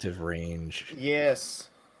octave range. Yes.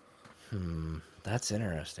 That's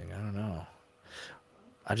interesting. I don't know.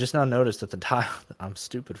 I just now noticed that the title, I'm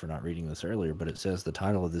stupid for not reading this earlier, but it says the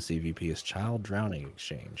title of this EVP is Child Drowning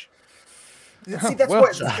Exchange. See, that's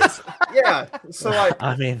what... yeah, so like...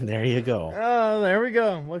 I mean, there you go. Oh, there we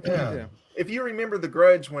go. What can you do? If you remember The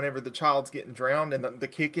Grudge, whenever the child's getting drowned and the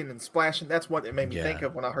kicking and splashing, that's what it made me think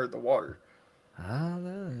of when I heard the water.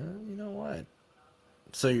 You know what?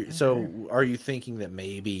 So are you thinking that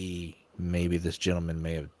maybe this gentleman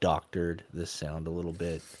may have doctored this sound a little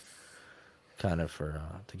bit, kind of for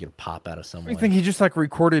to get a pop out of You someone? think he just like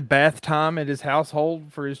recorded bath time at his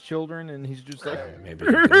household for his children, and he's just like, Maybe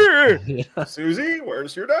he did. Yeah. Susie,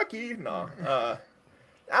 where's your ducky? No.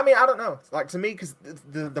 I mean, I don't know. Like, to me, because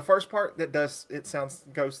the first part that does, it sounds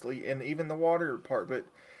ghostly, and even the water part, but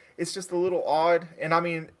it's just a little odd. And I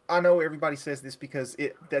mean, I know everybody says this because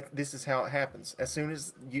this is how it happens. As soon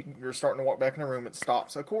as you're starting to walk back in the room, it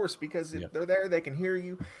stops. Of course, because if they're there, they can hear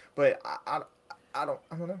you. But I don't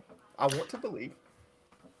know. I want to believe.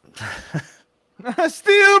 I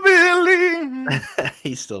still believe.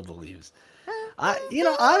 He still believes. I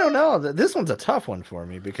don't know. This one's a tough one for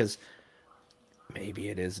me because maybe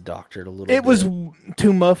it is doctored a little bit. It was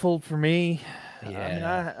too muffled for me. Yeah. I mean,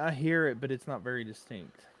 I hear it, but it's not very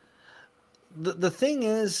distinct. The thing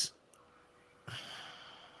is,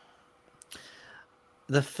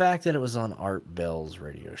 the fact that it was on Art Bell's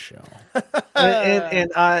radio show,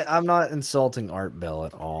 and I'm not insulting Art Bell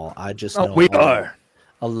at all. I just know we are.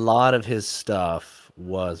 A lot of his stuff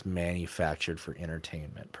was manufactured for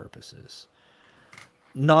entertainment purposes.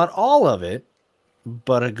 Not all of it,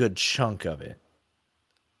 but a good chunk of it.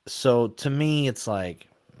 So to me, it's like,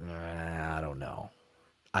 I don't know.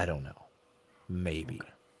 Maybe.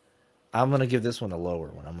 I'm going to give this one a lower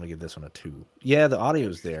one. I'm going to give this one a 2. Yeah, the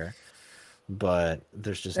audio's there, but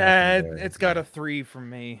there's just nothing there. It's got a 3 from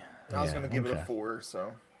me. I was going to give it a 4,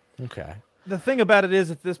 so. Okay. The thing about it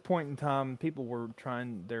is, at this point in time, people were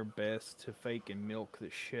trying their best to fake and milk the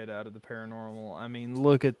shit out of the paranormal. I mean,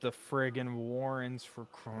 look at the friggin' Warrens, for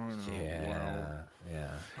crying out loud. Yeah.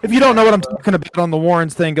 If you don't know what I'm talking about on the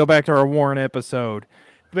Warrens thing, go back to our Warren episode,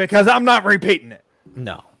 because I'm not repeating it.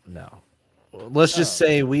 No. Let's just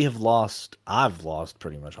say I've lost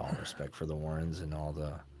pretty much all respect for the Warrens and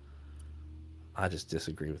I just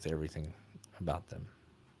disagree with everything about them.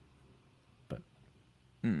 But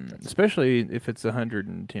especially if it's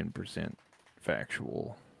 110%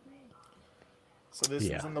 factual. So this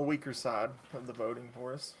is on the weaker side of the voting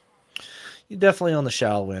for us. You're definitely on the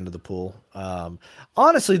shallow end of the pool.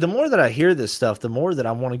 Honestly, the more that I hear this stuff, the more that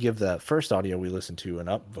I want to give that first audio we listened to an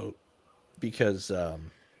upvote, because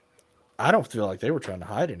I don't feel like they were trying to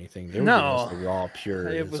hide anything. They were giving us the raw, pure.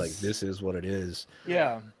 It's like, this is what it is.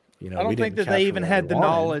 Yeah. You know, I don't think that they even had the wanted.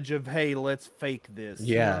 knowledge of, hey, let's fake this.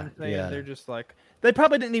 Yeah, you know what I'm saying? yeah. They're just like, they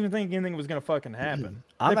probably didn't even think anything was going to fucking happen.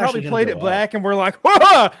 I'm They probably actually played gonna it go black and we're like,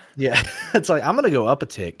 whoa! Yeah, it's like, I'm going to go up a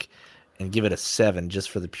tick and give it a 7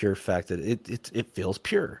 just for the pure fact that it feels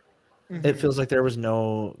pure. Mm-hmm. It feels like there was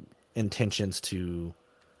no intentions to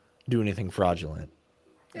do anything fraudulent.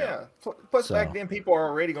 Yeah. Plus, back then, people are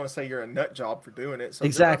already going to say you're a nut job for doing it. So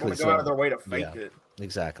exactly. they're not going to go out of their way to fake it.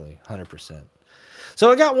 Exactly. 100%. So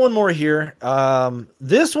I got one more here.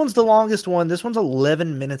 This one's the longest one. This one's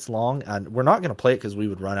 11 minutes long. And we're not going to play it because we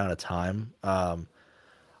would run out of time. I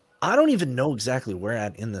don't even know exactly where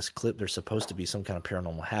at in this clip there's supposed to be some kind of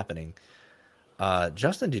paranormal happening.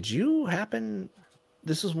 Justin, did you happen...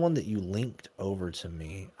 This is one that you linked over to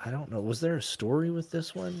me. I don't know. Was there a story with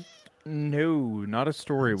this one? No, not a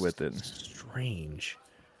story with it. Strange.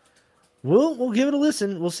 We'll give it a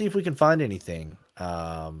listen. We'll see if we can find anything. You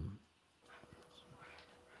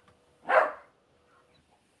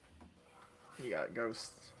got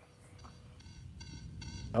ghosts.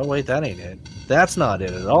 Oh wait, that ain't it. That's not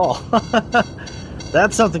it at all.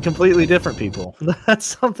 That's something completely different, people.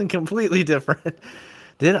 That's something completely different.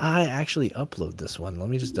 Did I actually upload this one? Let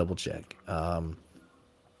me just double check.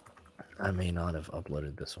 I may not have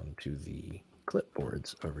uploaded this one to the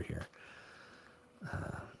clipboards over here.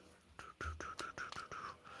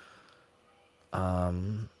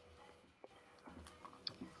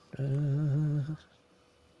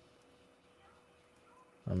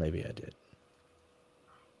 Well, maybe I did.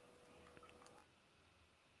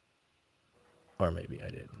 Or maybe I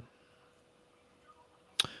didn't.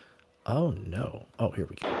 Oh, no. Oh, here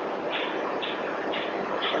we go.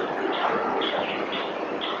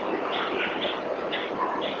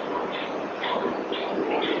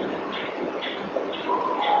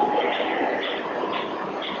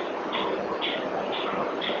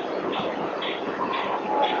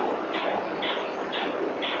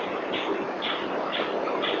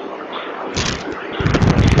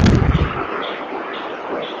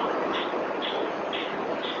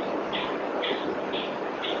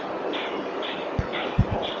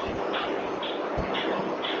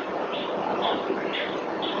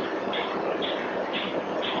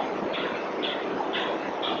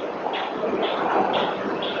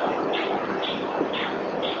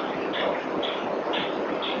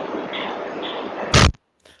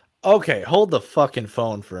 Okay, hold the fucking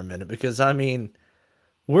phone for a minute because I mean,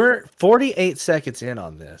 we're 48 seconds in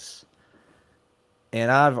on this,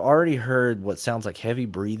 and I've already heard what sounds like heavy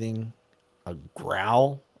breathing, a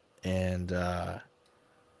growl, and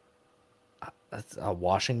that's a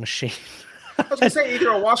washing machine. I was gonna say either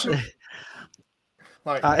a washing.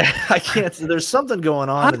 Like I can't. There's something going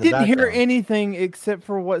on I in the didn't hear background. anything except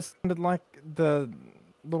for what sounded like the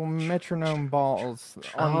little metronome balls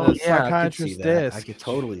on Oh the yeah, I could see psychiatrist's that. desk. I could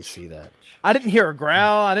totally see that. I didn't hear a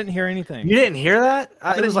growl. I didn't hear anything. You didn't hear that?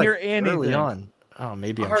 I It didn't was like hear early anything. on. Oh,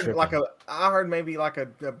 maybe I I'm heard tripping. I heard maybe like a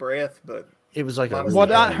breath, but It was like a What really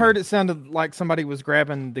What I heavy- heard, it sounded like somebody was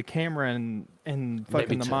grabbing the camera and maybe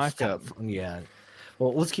fucking the to mic fu- up. Yeah.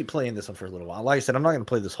 Well, let's keep playing this one for a little while. Like I said, I'm not going to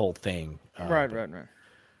play this whole thing. Right. but-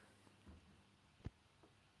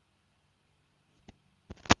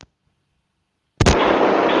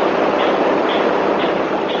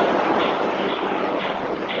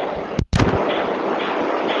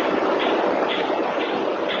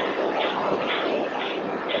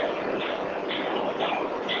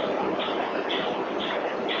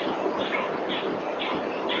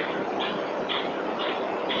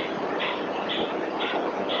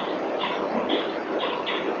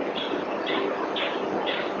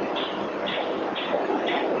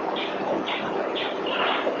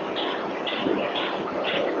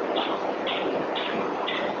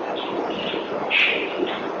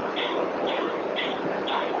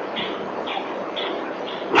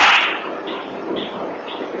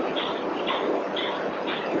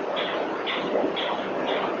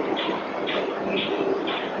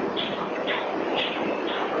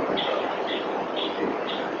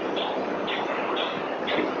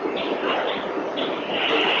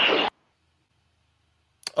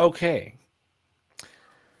 Okay.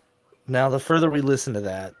 Now, the further we listen to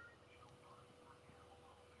that,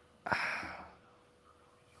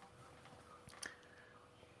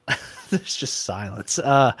 there's just silence.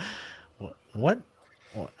 What?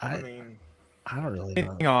 I mean, I don't really know.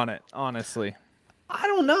 Anything on it, honestly. I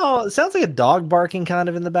don't know. It sounds like a dog barking kind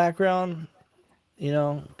of in the background. You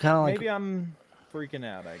know, kind of like Maybe I'm freaking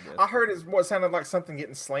out, I guess. I heard it's what sounded like something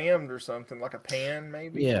getting slammed or something, like a pan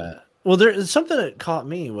maybe. yeah. Well, there's something that caught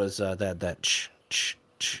me was that ch.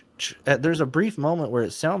 There's a brief moment where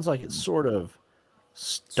it sounds like it sort of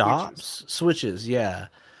stops, switches. Yeah,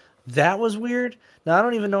 that was weird. Now I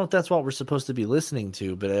don't even know if that's what we're supposed to be listening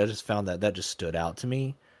to, but I just found that just stood out to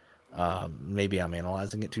me. Maybe I'm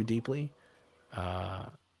analyzing it too deeply. I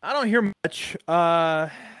don't hear much. I'm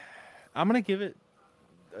gonna give it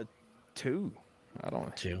a 2. I don't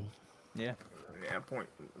know. 2. Yeah. Yeah,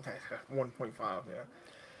 1.5. Yeah.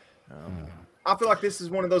 I feel like this is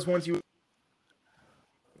one of those ones you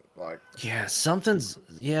like. Yeah, something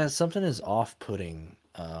is off-putting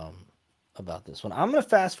about this one. I'm gonna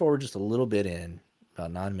fast forward just a little bit in,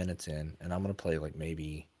 about 9 minutes in, and I'm gonna play like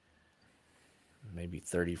maybe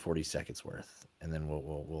 30, 40 seconds worth, and then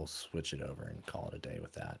we'll switch it over and call it a day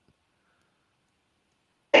with that.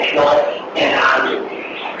 And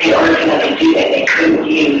the only thing I could do that they couldn't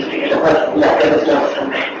use because there was no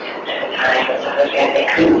cement at the time, but so they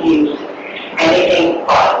couldn't use anything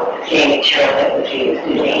but the same material that was used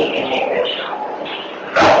in the original.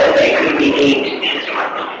 But they could be deemed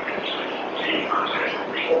historical.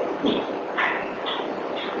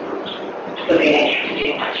 So they didn't have to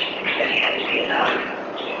do much because they had to be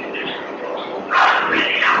I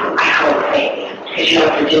don't think, because you know,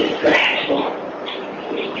 for just the actual.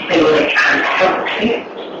 They were like,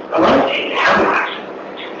 I want to take the hemlock.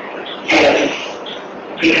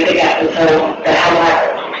 And because they got the hemlock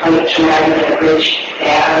on the surrounding of the bridge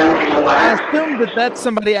down and the I water. assume that's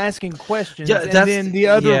somebody asking questions, Yeah, and that's- then the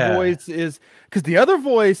other yeah. voice is because the other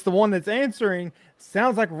voice, the one that's answering,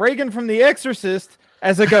 sounds like Reagan from The Exorcist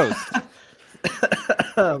as a ghost.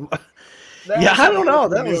 Yeah, I don't know.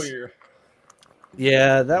 That was familiar.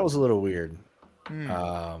 yeah, that was a little weird.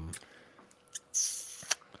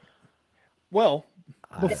 Well,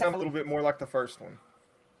 It sounds a little bit more like the first one.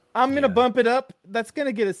 I'm gonna Yeah. bump it up. That's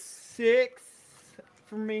gonna get a 6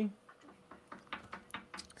 for me.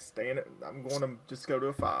 I'm going to just go to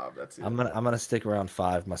a 5. That's it. I'm gonna stick around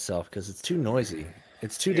 5 myself because it's too noisy.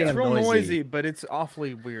 It's too It's damn real noisy. noisy, but it's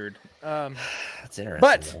awfully weird. That's interesting.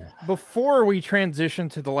 But yeah. before we transition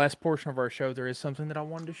to the last portion of our show, there is something that I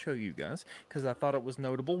wanted to show you guys because I thought it was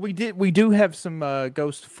notable. We do have some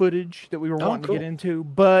ghost footage that we were wanting to get cool. into,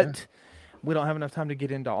 but we don't have enough time to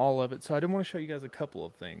get into all of it. So I did want to show you guys a couple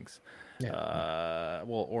of things. Yeah.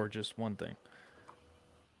 Or just one thing.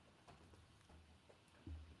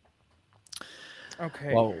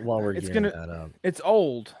 Okay. While we're It's getting gonna- that up. It's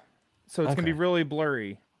old, so it's gonna be Okay. really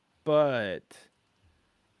blurry, but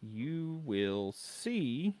you will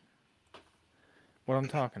see what I'm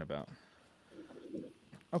talking about.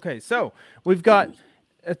 Okay, so we've got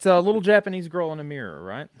it's a little Japanese girl in a mirror,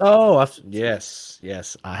 right? Oh, yes,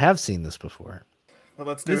 I have seen this before. Well,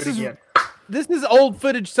 let's do it again. This is old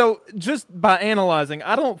footage, so just by analyzing,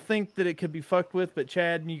 I don't think that it could be fucked with, but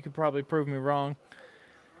Chad, you could probably prove me wrong.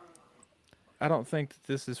 I don't think that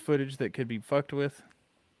this is footage that could be fucked with.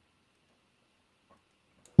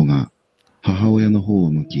 が母親の方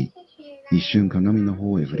を向き、一瞬鏡の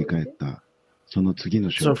方へ振り返った。その次の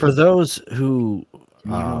瞬 So 間、 for those who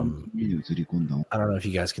に映り込んだ。 I don't know if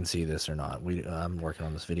you guys can see this or not. I'm working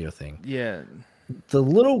on this video thing. Yeah. The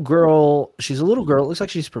little girl, she's a little girl. It looks like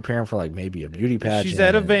she's preparing for like maybe a beauty pageant. She's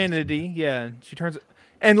at a vanity. Yeah. She turns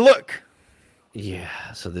and look.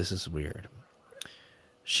 Yeah, so this is weird.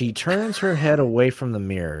 She turns her head away from the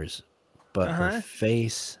mirrors, but her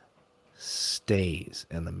face stays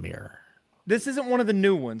in the mirror. This isn't one of the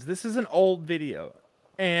new ones. This is an old video,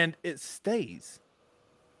 and it stays.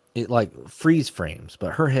 It like freeze frames,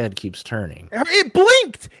 but her head keeps turning. It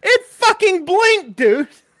blinked. It fucking blinked, dude.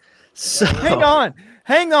 So hang on.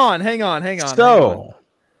 So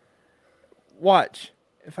watch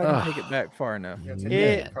if I can take it back far enough.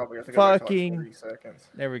 It probably have to go back to like fucking 30 seconds.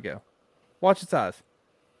 There we go. Watch its eyes.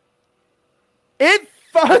 It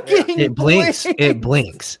fucking it blinks. It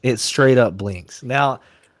blinks. It straight up blinks. Now,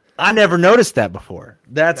 I never noticed that before.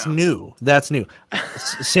 That's new. That's new.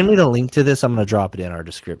 Send me the link to this. I'm going to drop it in our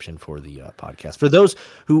description for the podcast. For those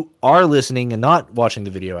who are listening and not watching the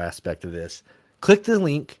video aspect of this, click the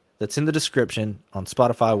link that's in the description on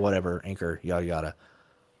Spotify, whatever, Anchor, yada yada.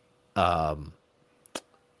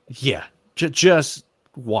 Yeah, just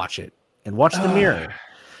watch it and watch the mirror.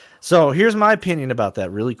 So here's my opinion about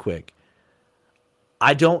that really quick.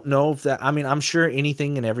 I don't know if that, I mean, I'm sure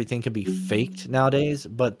anything and everything can be faked nowadays,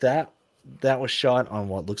 but that was shot on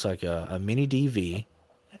what looks like a mini DV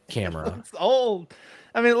camera. It's old.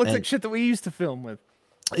 I mean, it looks like shit that we used to film with.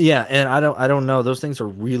 Yeah, and I don't know. Those things are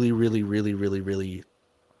really, really, really, really, really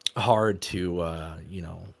hard to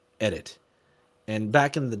edit. And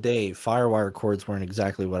back in the day, Firewire cords weren't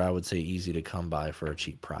exactly what I would say easy to come by for a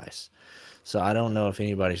cheap price. So I don't know if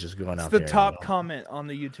anybody's just going out there. It's the top comment on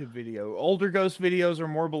the YouTube video. Older ghost videos are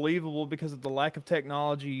more believable because of the lack of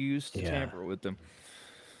technology used to tamper with them.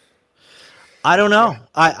 I don't know.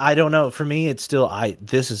 I don't know. For me, it's still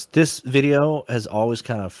this video has always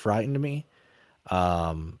kind of frightened me.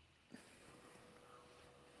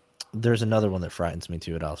 There's another one that frightens me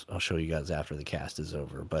too, and I'll show you guys after the cast is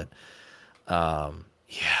over. But yeah.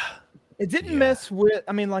 It didn't mess with.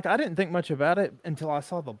 I mean, like I didn't think much about it until I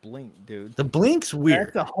saw the blink, dude. The blink's weird.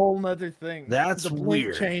 That's a whole nother thing. That's the blink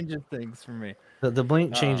weird. Changes things for me. The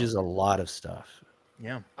blink changes a lot of stuff.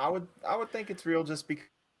 Yeah, I would think it's real just because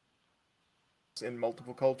in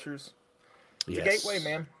multiple cultures. It's a gateway,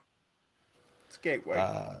 man. It's a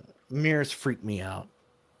gateway. Mirrors freak me out.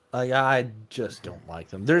 Like I just don't like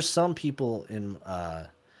them. There's some people in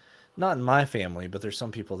not in my family, but there's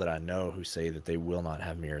some people that I know who say that they will not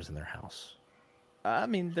have mirrors in their house. I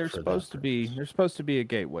mean, they're supposed to be. They're supposed to be a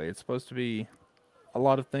gateway. It's supposed to be a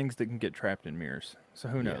lot of things that can get trapped in mirrors. So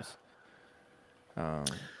who knows? Yeah.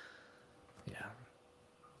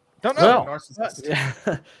 Don't know.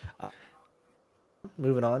 Narcissist.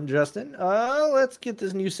 Moving on, Justin. Let's get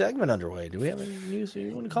this new segment underway. Do we have any news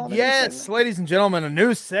you want to call it? Yes, ladies and gentlemen, a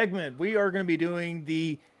new segment. We are going to be doing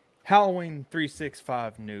the Halloween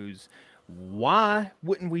 365 news. Why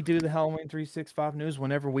wouldn't we do the Halloween 365 news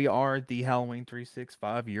whenever we are the Halloween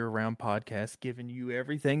 365 year-round podcast, giving you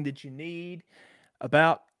everything that you need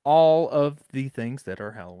about all of the things that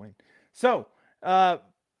are Halloween? So,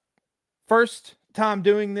 first time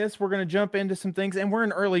doing this, we're going to jump into some things, and we're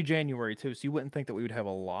in early January too, so you wouldn't think that we would have a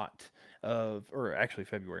lot of, or actually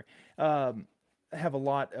February, have a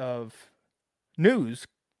lot of news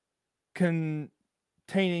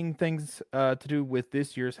containing things to do with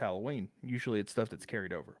this year's Halloween. Usually it's stuff that's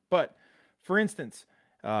carried over. But for instance,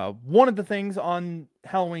 one of the things on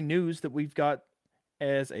Halloween news that we've got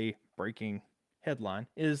as a breaking headline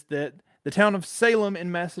is that the town of Salem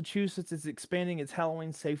in Massachusetts is expanding its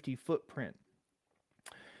Halloween safety footprint.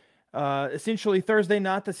 Essentially, Thursday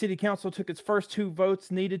night, the city council took its first 2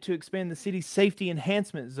 votes needed to expand the city's safety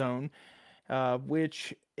enhancement zone,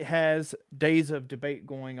 which has days of debate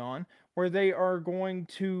going on, where they are going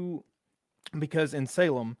to, because in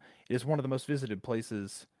Salem, it is one of the most visited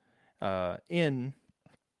places in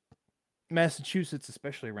Massachusetts,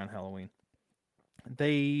 especially around Halloween.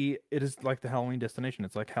 It is like the Halloween destination.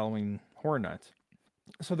 It's like Halloween Horror Nights.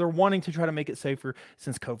 So they're wanting to try to make it safer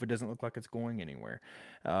since COVID doesn't look like it's going anywhere.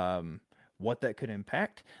 What that could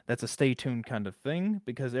impact, that's a stay tuned kind of thing,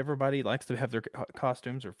 because everybody likes to have their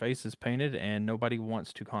costumes or faces painted, and nobody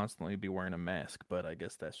wants to constantly be wearing a mask. But I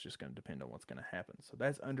guess that's just going to depend on what's going to happen. So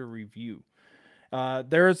that's under review.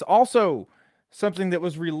 There's also something that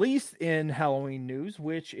was released in Halloween news,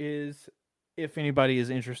 which is, if anybody is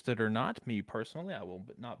interested or not, me personally, I will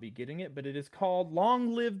not be getting it, but it is called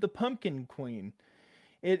Long Live the Pumpkin Queen.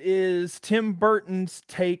 It is Tim Burton's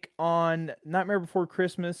take on Nightmare Before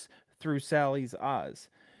Christmas through Sally's eyes.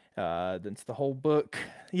 That's the whole book.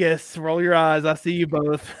 Yes, roll your eyes. I see you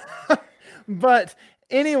both. But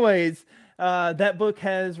anyways, that book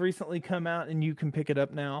has recently come out, and you can pick it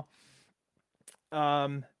up now.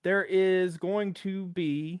 There is going to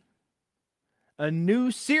be a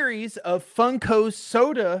new series of Funko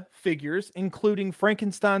soda figures, including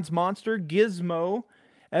Frankenstein's monster, Gizmo,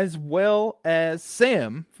 as well as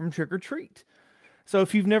Sam from Trick or Treat. So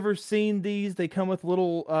if you've never seen these, they come with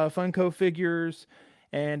little Funko figures,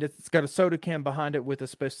 and it's got a soda can behind it with a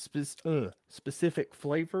specific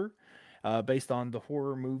flavor based on the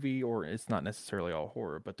horror movie, or it's not necessarily all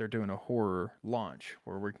horror, but they're doing a horror launch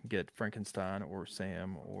where we can get Frankenstein or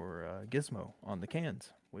Sam or Gizmo on the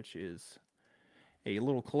cans, which is a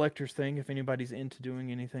little collector's thing if anybody's into doing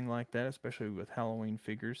anything like that, especially with Halloween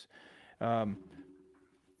figures.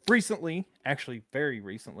 Recently, actually very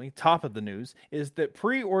recently, top of the news, is that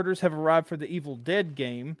pre-orders have arrived for the Evil Dead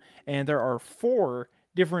game, and there are 4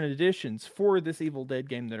 different editions for this Evil Dead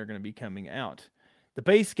game that are going to be coming out. The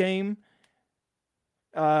base game,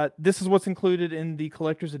 this is what's included in the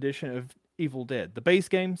collector's edition of Evil Dead. The base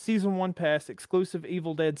game, Season 1 Pass, exclusive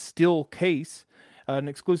Evil Dead steel case, an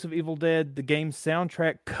exclusive Evil Dead, the game's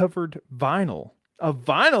soundtrack covered vinyl. A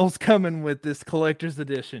vinyl's coming with this collector's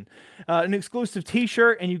edition. An exclusive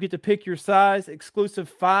t-shirt, and you get to pick your size. Exclusive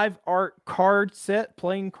 5 art card set,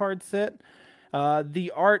 playing card set.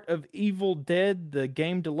 The Art of Evil Dead, the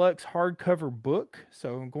Game Deluxe hardcover book.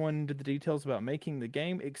 So I'm going into the details about making the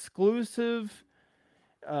game. Exclusive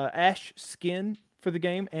Ash skin for the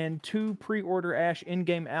game, and 2 pre-order Ash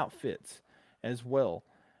in-game outfits as well,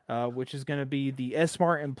 which is going to be the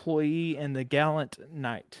S-Mart employee and the Gallant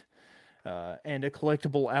Knight. And a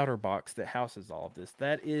collectible outer box that houses all of this.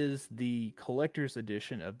 That is the collector's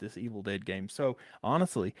edition of this Evil Dead game. So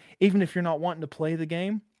honestly, even if you're not wanting to play the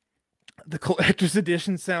game, the collector's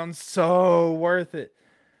edition sounds so worth it.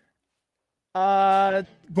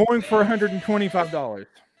 Going for $125.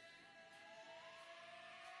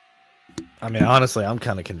 I mean, honestly, I'm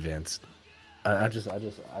kind of convinced. I just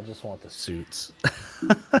want the suits.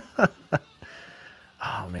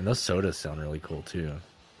 Oh man, those sodas sound really cool too.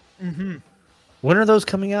 Mm-hmm. When are those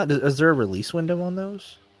coming out? Is there a release window on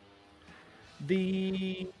those?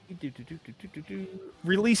 The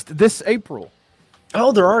released this April.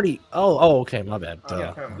 Oh, they're already. Oh, okay. My bad.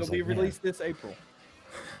 Yeah, they'll be released this April.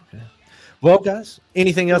 Okay. Well, guys,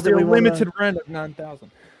 anything else that we want? Limited run of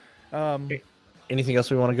 9,000. Anything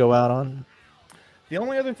else we want to go out on? The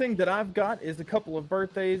only other thing that I've got is a couple of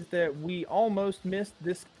birthdays that we almost missed.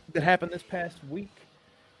 That happened this past week.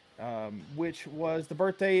 Which was the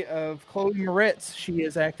birthday of Chloe Moretz. She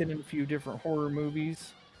has acted in a few different horror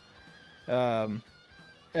movies,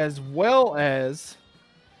 as well as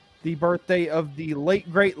the birthday of the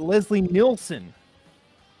late, great Leslie Nielsen.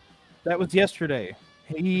 That was yesterday.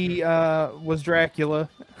 He was Dracula.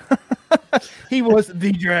 He was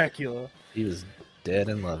the Dracula. He was dead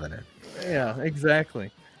and loving it. Yeah,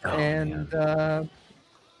 exactly. Oh, and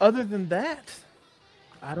other than that,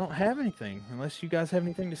 I don't have anything, unless you guys have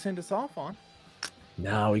anything to send us off on.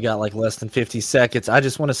 No, we got like less than 50 seconds. I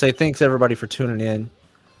just want to say thanks everybody for tuning in.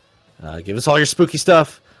 Give us all your spooky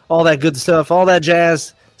stuff, all that good stuff, all that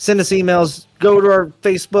jazz. Send us emails. Go to our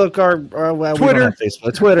Facebook, our Twitter,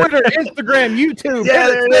 Twitter, Instagram, YouTube. Yeah,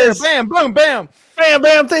 there it is. Bam, boom, bam. Bam,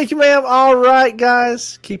 bam. Thank you, ma'am. All right,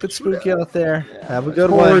 guys. Keep it spooky out there. Have a good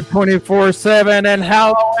one. 24/7 and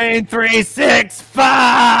Halloween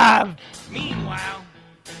 365. Meanwhile,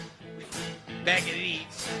 back at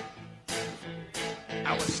Eats,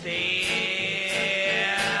 I was still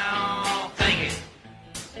thinking.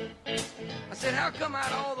 I said, how come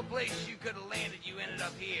out of all the places you could have landed, you ended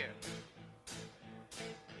up here?